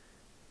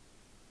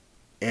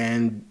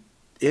and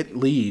it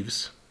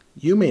leaves,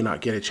 you may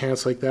not get a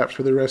chance like that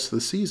for the rest of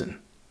the season.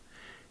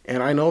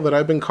 And I know that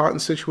I've been caught in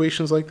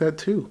situations like that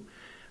too,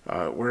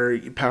 where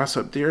you pass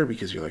up deer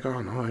because you're like,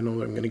 oh no, I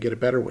know I'm going to get a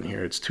better one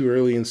here. It's too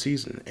early in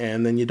season,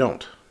 and then you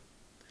don't.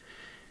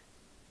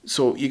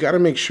 So you got to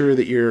make sure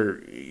that you're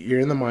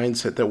in the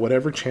mindset that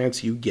whatever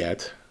chance you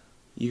get,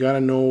 you got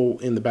to know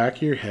in the back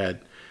of your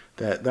head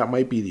that that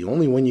might be the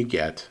only one you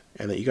get,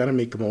 and that you got to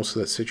make the most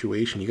of that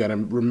situation. You got to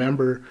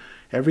remember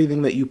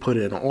everything that you put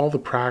in, all the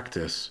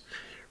practice.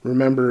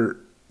 Remember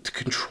to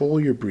control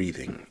your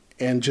breathing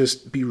and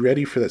just be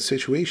ready for that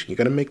situation. You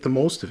got to make the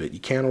most of it. You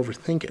can't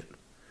overthink it.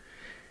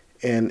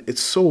 And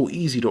it's so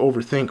easy to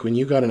overthink when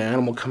you got an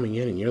animal coming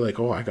in and you're like,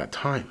 oh, I got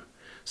time.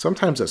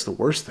 Sometimes that's the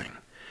worst thing.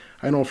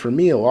 I know for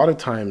me, a lot of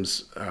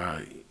times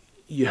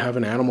you have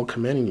an animal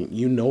come in and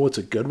you know it's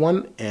a good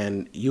one,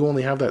 and you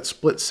only have that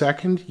split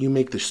second. You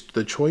make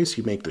the choice,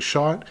 you make the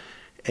shot,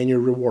 and you're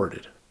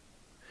rewarded.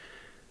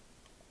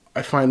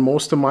 I find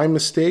most of my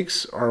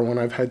mistakes are when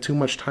I've had too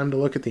much time to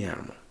look at the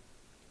animal,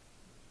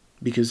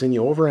 because then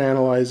you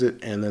overanalyze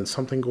it and then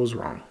something goes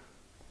wrong.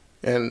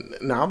 And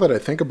now that I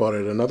think about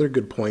it, another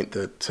good point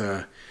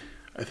that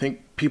I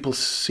think people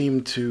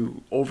seem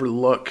to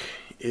overlook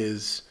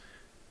is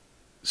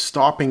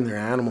stopping their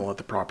animal at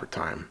the proper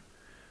time.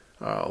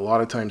 A lot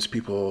of times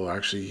people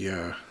actually,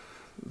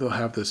 they'll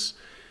have this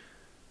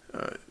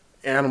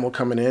animal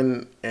coming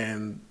in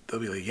and they'll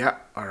be like, yeah,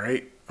 all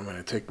right, I'm going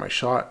to take my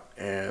shot.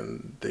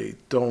 And they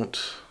don't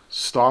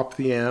stop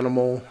the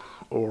animal,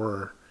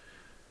 or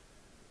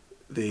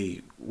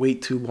they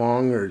wait too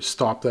long or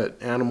stop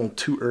that animal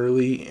too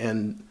early,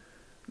 and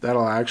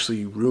that'll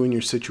actually ruin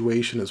your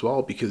situation as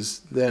well,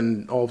 because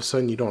then all of a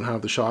sudden you don't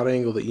have the shot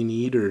angle that you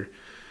need, or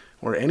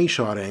any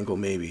shot angle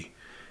maybe.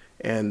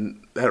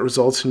 And that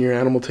results in your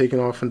animal taking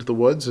off into the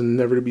woods and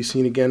never to be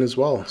seen again as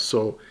well.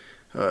 So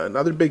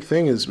another big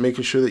thing is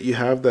making sure that you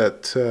have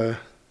that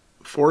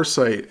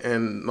foresight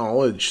and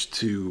knowledge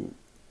to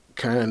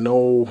kind of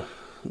know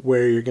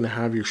where you're going to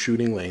have your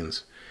shooting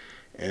lanes,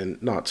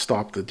 and not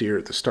stop the deer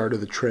at the start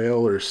of the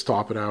trail, or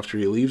stop it after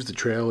he leaves the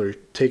trail, or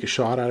take a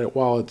shot at it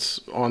while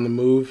it's on the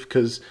move,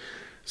 because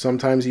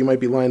sometimes you might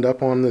be lined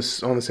up on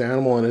this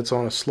animal and it's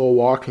on a slow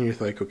walk, and you're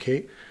like, okay,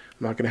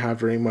 I'm not going to have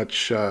very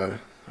much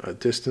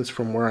distance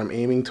from where I'm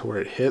aiming to where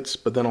it hits,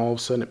 but then all of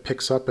a sudden it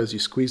picks up as you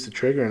squeeze the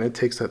trigger, and it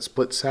takes that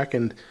split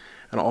second,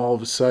 and all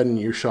of a sudden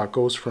your shot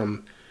goes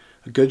from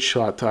a good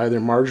shot to either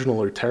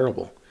marginal or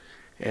terrible.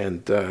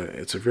 And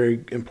it's a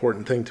very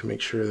important thing to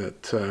make sure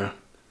that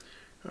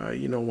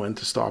you know when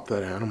to stop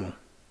that animal.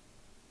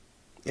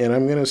 And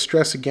I'm going to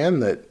stress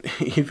again that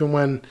even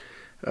when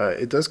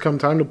it does come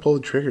time to pull the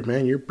trigger,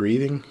 man, you're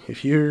breathing.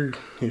 If you're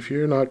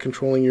not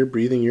controlling your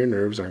breathing, your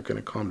nerves aren't going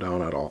to calm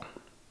down at all.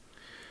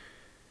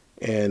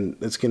 And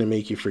it's going to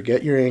make you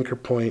forget your anchor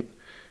point.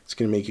 It's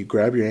going to make you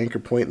grab your anchor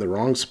point in the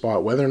wrong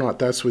spot, whether or not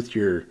that's with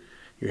your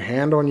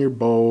hand on your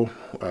bow,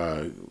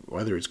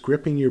 whether it's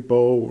gripping your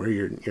bow, or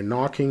you're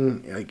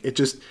knocking. Like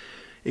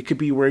it could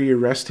be where you're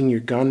resting your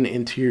gun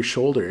into your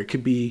shoulder. It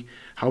could be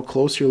how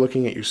close you're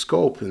looking at your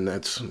scope, and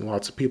that's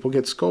lots of people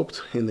get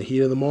scoped in the heat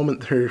of the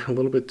moment. They're a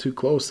little bit too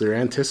close. They're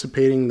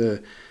anticipating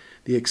the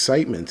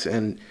excitement,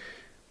 and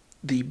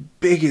the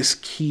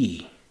biggest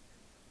key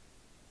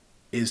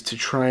is to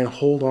try and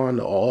hold on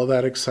to all of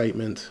that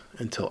excitement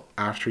until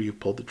after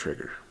you've pulled the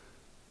trigger.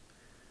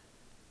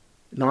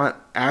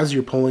 Not as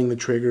you're pulling the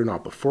trigger,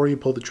 not before you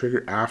pull the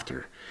trigger,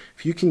 after.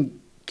 If you can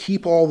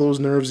keep all those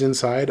nerves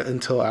inside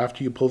until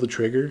after you pull the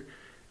trigger,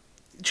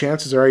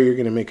 chances are you're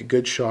going to make a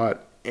good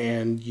shot,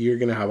 and you're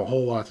going to have a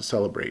whole lot to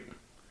celebrate.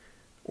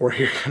 Or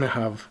you're going to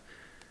have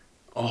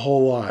a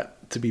whole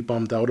lot to be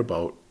bummed out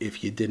about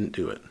if you didn't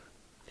do it.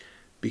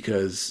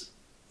 Because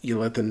you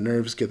let the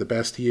nerves get the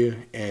best of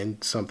you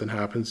and something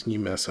happens and you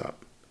mess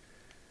up.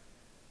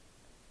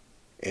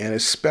 And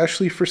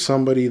especially for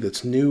somebody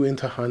that's new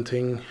into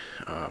hunting,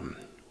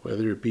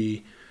 whether it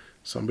be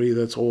somebody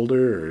that's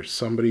older or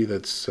somebody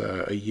that's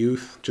a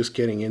youth just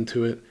getting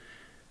into it,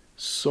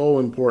 so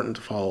important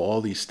to follow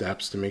all these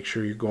steps to make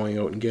sure you're going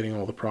out and getting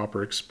all the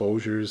proper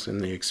exposures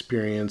and the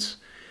experience,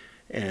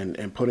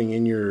 and putting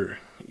in your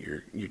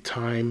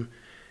time,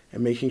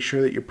 and making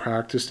sure that you're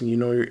practiced and you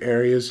know your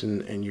areas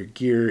and your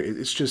gear.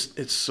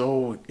 It's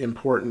so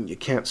important. You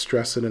can't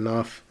stress it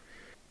enough.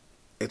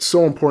 It's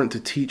so important to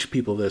teach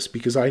people this,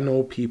 because I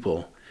know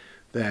people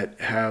that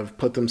have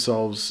put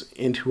themselves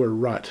into a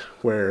rut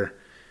where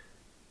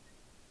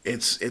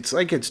it's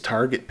like it's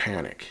target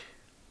panic,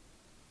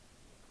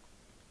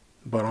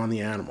 but on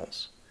the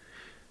animals.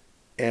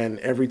 And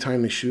every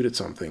time they shoot at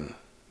something,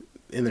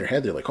 in their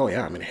head they're like, oh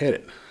yeah, I'm going to hit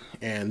it.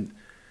 And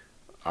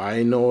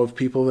I know of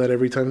people that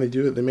every time they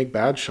do it, they make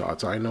bad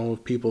shots. I know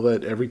of people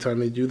that every time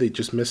they do, they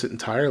just miss it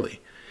entirely.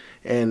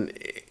 And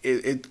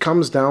it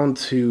comes down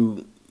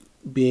to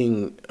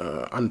being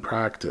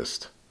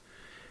unpracticed.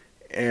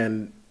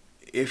 And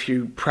if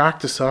you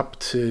practice up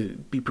to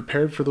be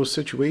prepared for those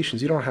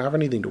situations, you don't have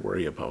anything to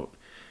worry about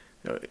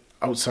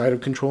outside of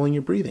controlling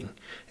your breathing.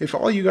 If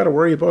all you got to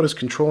worry about is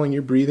controlling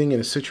your breathing in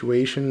a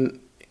situation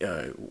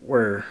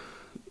where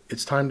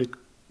it's time to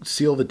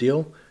seal the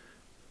deal,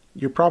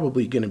 you're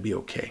probably going to be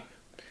okay.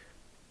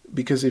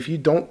 Because if you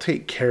don't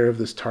take care of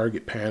this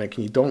target panic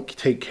and you don't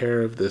take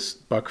care of this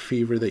buck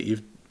fever that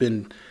you've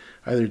been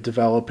either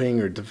developing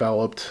or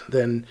developed,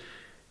 then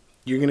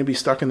you're going to be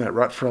stuck in that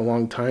rut for a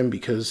long time.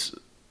 Because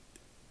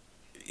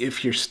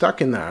if you're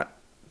stuck in that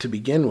to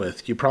begin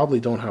with, you probably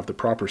don't have the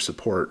proper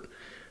support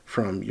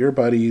from your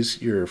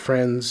buddies, your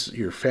friends,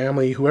 your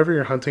family, whoever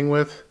you're hunting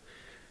with.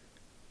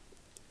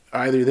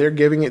 Either they're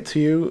giving it to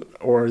you,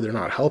 or they're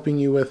not helping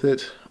you with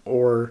it,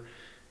 or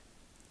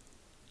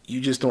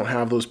you just don't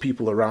have those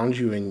people around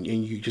you, and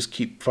you just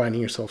keep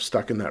finding yourself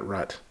stuck in that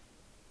rut.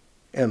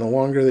 And the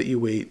longer that you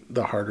wait,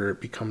 the harder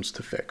it becomes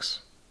to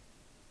fix.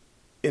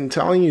 In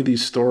telling you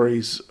these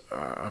stories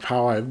of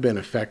how I've been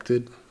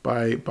affected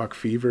by buck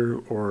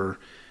fever, or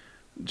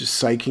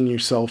just psyching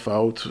yourself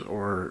out,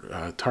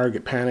 or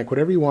target panic,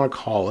 whatever you want to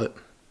call it,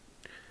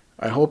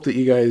 I hope that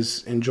you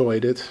guys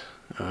enjoyed it,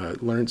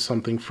 learned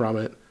something from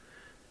it.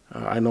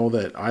 I know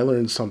that I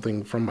learned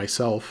something from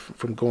myself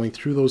from going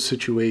through those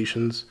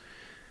situations.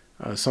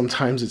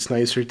 Sometimes it's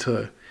nicer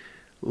to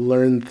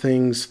learn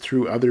things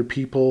through other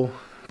people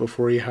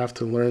before you have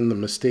to learn the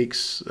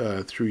mistakes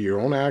through your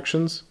own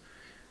actions.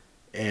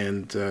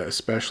 And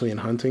especially in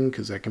hunting,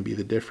 because that can be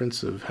the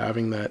difference of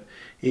having that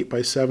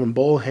 8x7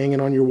 bull hanging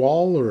on your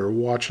wall, or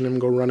watching him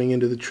go running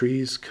into the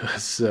trees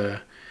because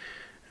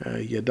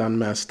you done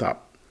messed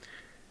up.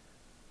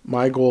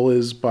 My goal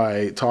is,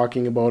 by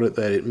talking about it,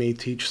 that it may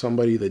teach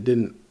somebody that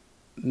didn't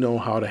know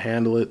how to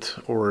handle it,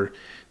 or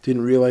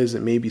didn't realize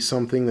that maybe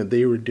something that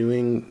they were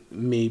doing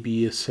may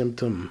be a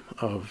symptom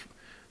of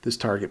this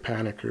target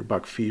panic or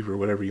buck fever,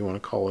 whatever you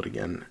want to call it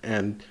again.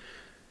 And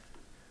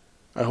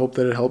I hope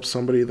that it helps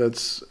somebody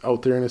that's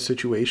out there in a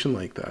situation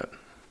like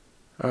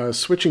that.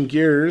 Switching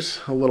gears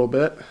a little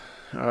bit,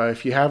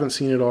 if you haven't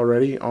seen it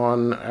already,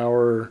 on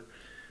our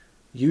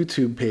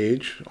YouTube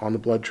page, On the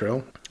Blood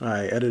Trail,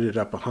 I edited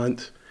up a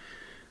hunt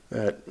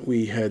that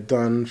we had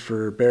done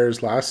for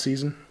bears last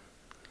season.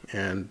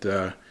 And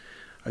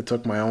I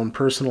took my own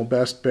personal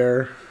best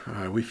bear.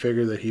 We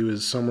figured that he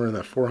was somewhere in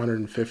that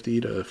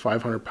 450 to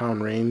 500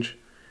 pound range.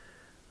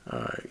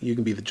 You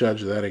can be the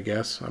judge of that, I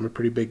guess. I'm a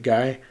pretty big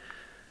guy.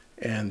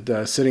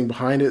 And sitting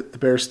behind it, the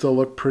bear still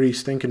looked pretty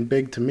stinking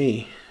big to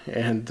me.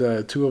 And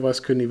two of us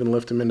couldn't even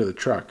lift him into the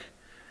truck.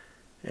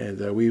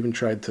 And we even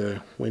tried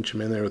to winch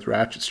him in there with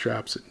ratchet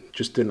straps. It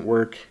just didn't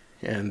work.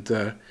 And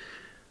the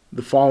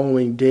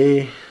following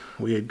day,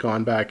 we had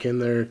gone back in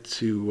there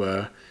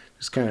to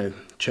just kind of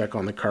check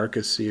on the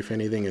carcass, see if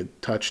anything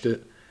had touched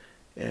it.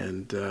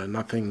 And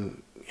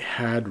nothing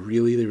had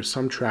really. There was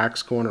some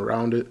tracks going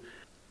around it.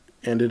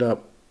 Ended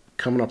up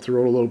coming up the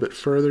road a little bit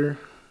further.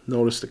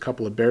 Noticed a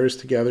couple of bears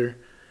together.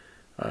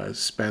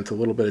 Spent a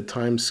little bit of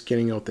time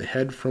skinning out the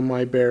head from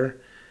my bear.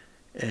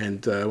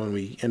 And when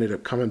we ended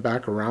up coming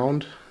back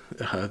around,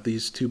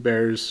 these two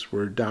bears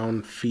were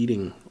down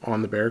feeding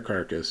on the bear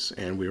carcass,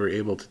 and we were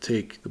able to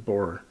take the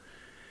boar.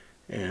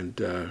 And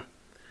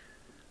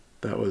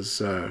that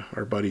was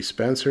our buddy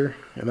Spencer,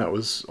 and that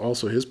was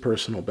also his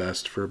personal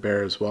best for a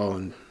bear as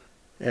well.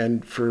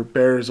 And for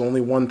bears,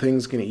 only one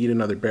thing's going to eat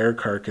another bear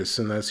carcass,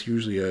 and that's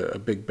usually a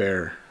big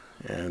bear.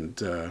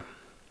 And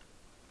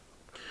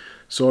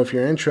so if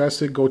you're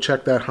interested, go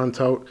check that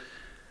hunt out.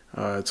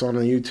 It's on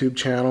the YouTube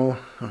channel.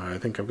 I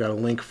think I've got a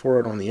link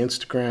for it on the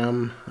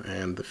Instagram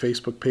and the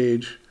Facebook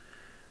page.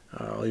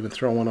 I'll even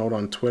throw one out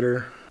on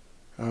Twitter.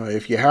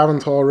 If you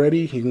haven't already,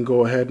 you can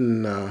go ahead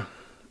and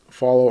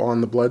follow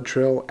On the Blood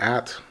Trail,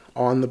 at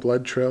On the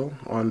Blood Trail,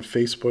 on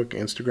Facebook,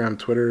 Instagram,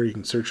 Twitter. You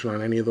can search it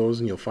on any of those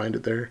and you'll find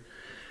it there.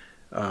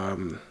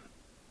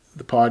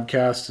 The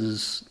podcast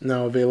is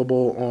now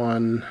available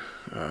on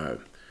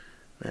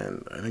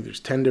and I think there's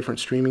 10 different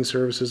streaming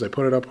services. I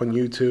put it up on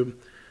YouTube.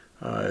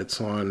 It's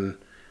on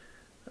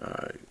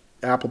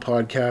Apple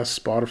Podcasts,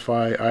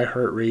 Spotify,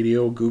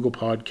 iHeartRadio, Google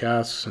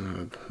Podcasts,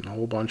 and a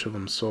whole bunch of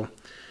them. So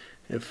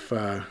if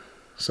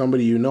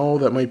somebody you know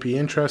that might be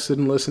interested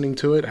in listening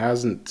to it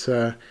hasn't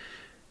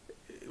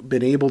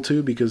been able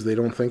to because they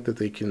don't think that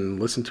they can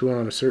listen to it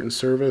on a certain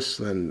service,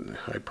 then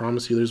I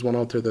promise you there's one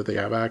out there that they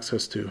have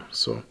access to.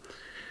 So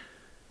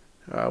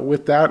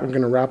with that, I'm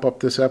going to wrap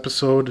up this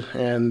episode,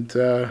 and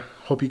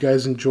hope you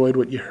guys enjoyed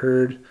what you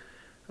heard.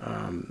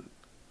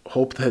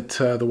 Hope that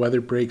the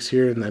weather breaks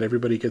here and that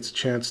everybody gets a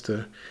chance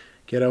to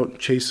get out and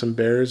chase some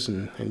bears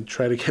and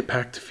try to get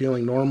back to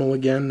feeling normal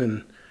again.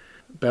 And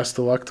best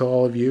of luck to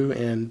all of you,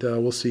 and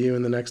we'll see you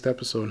in the next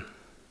episode.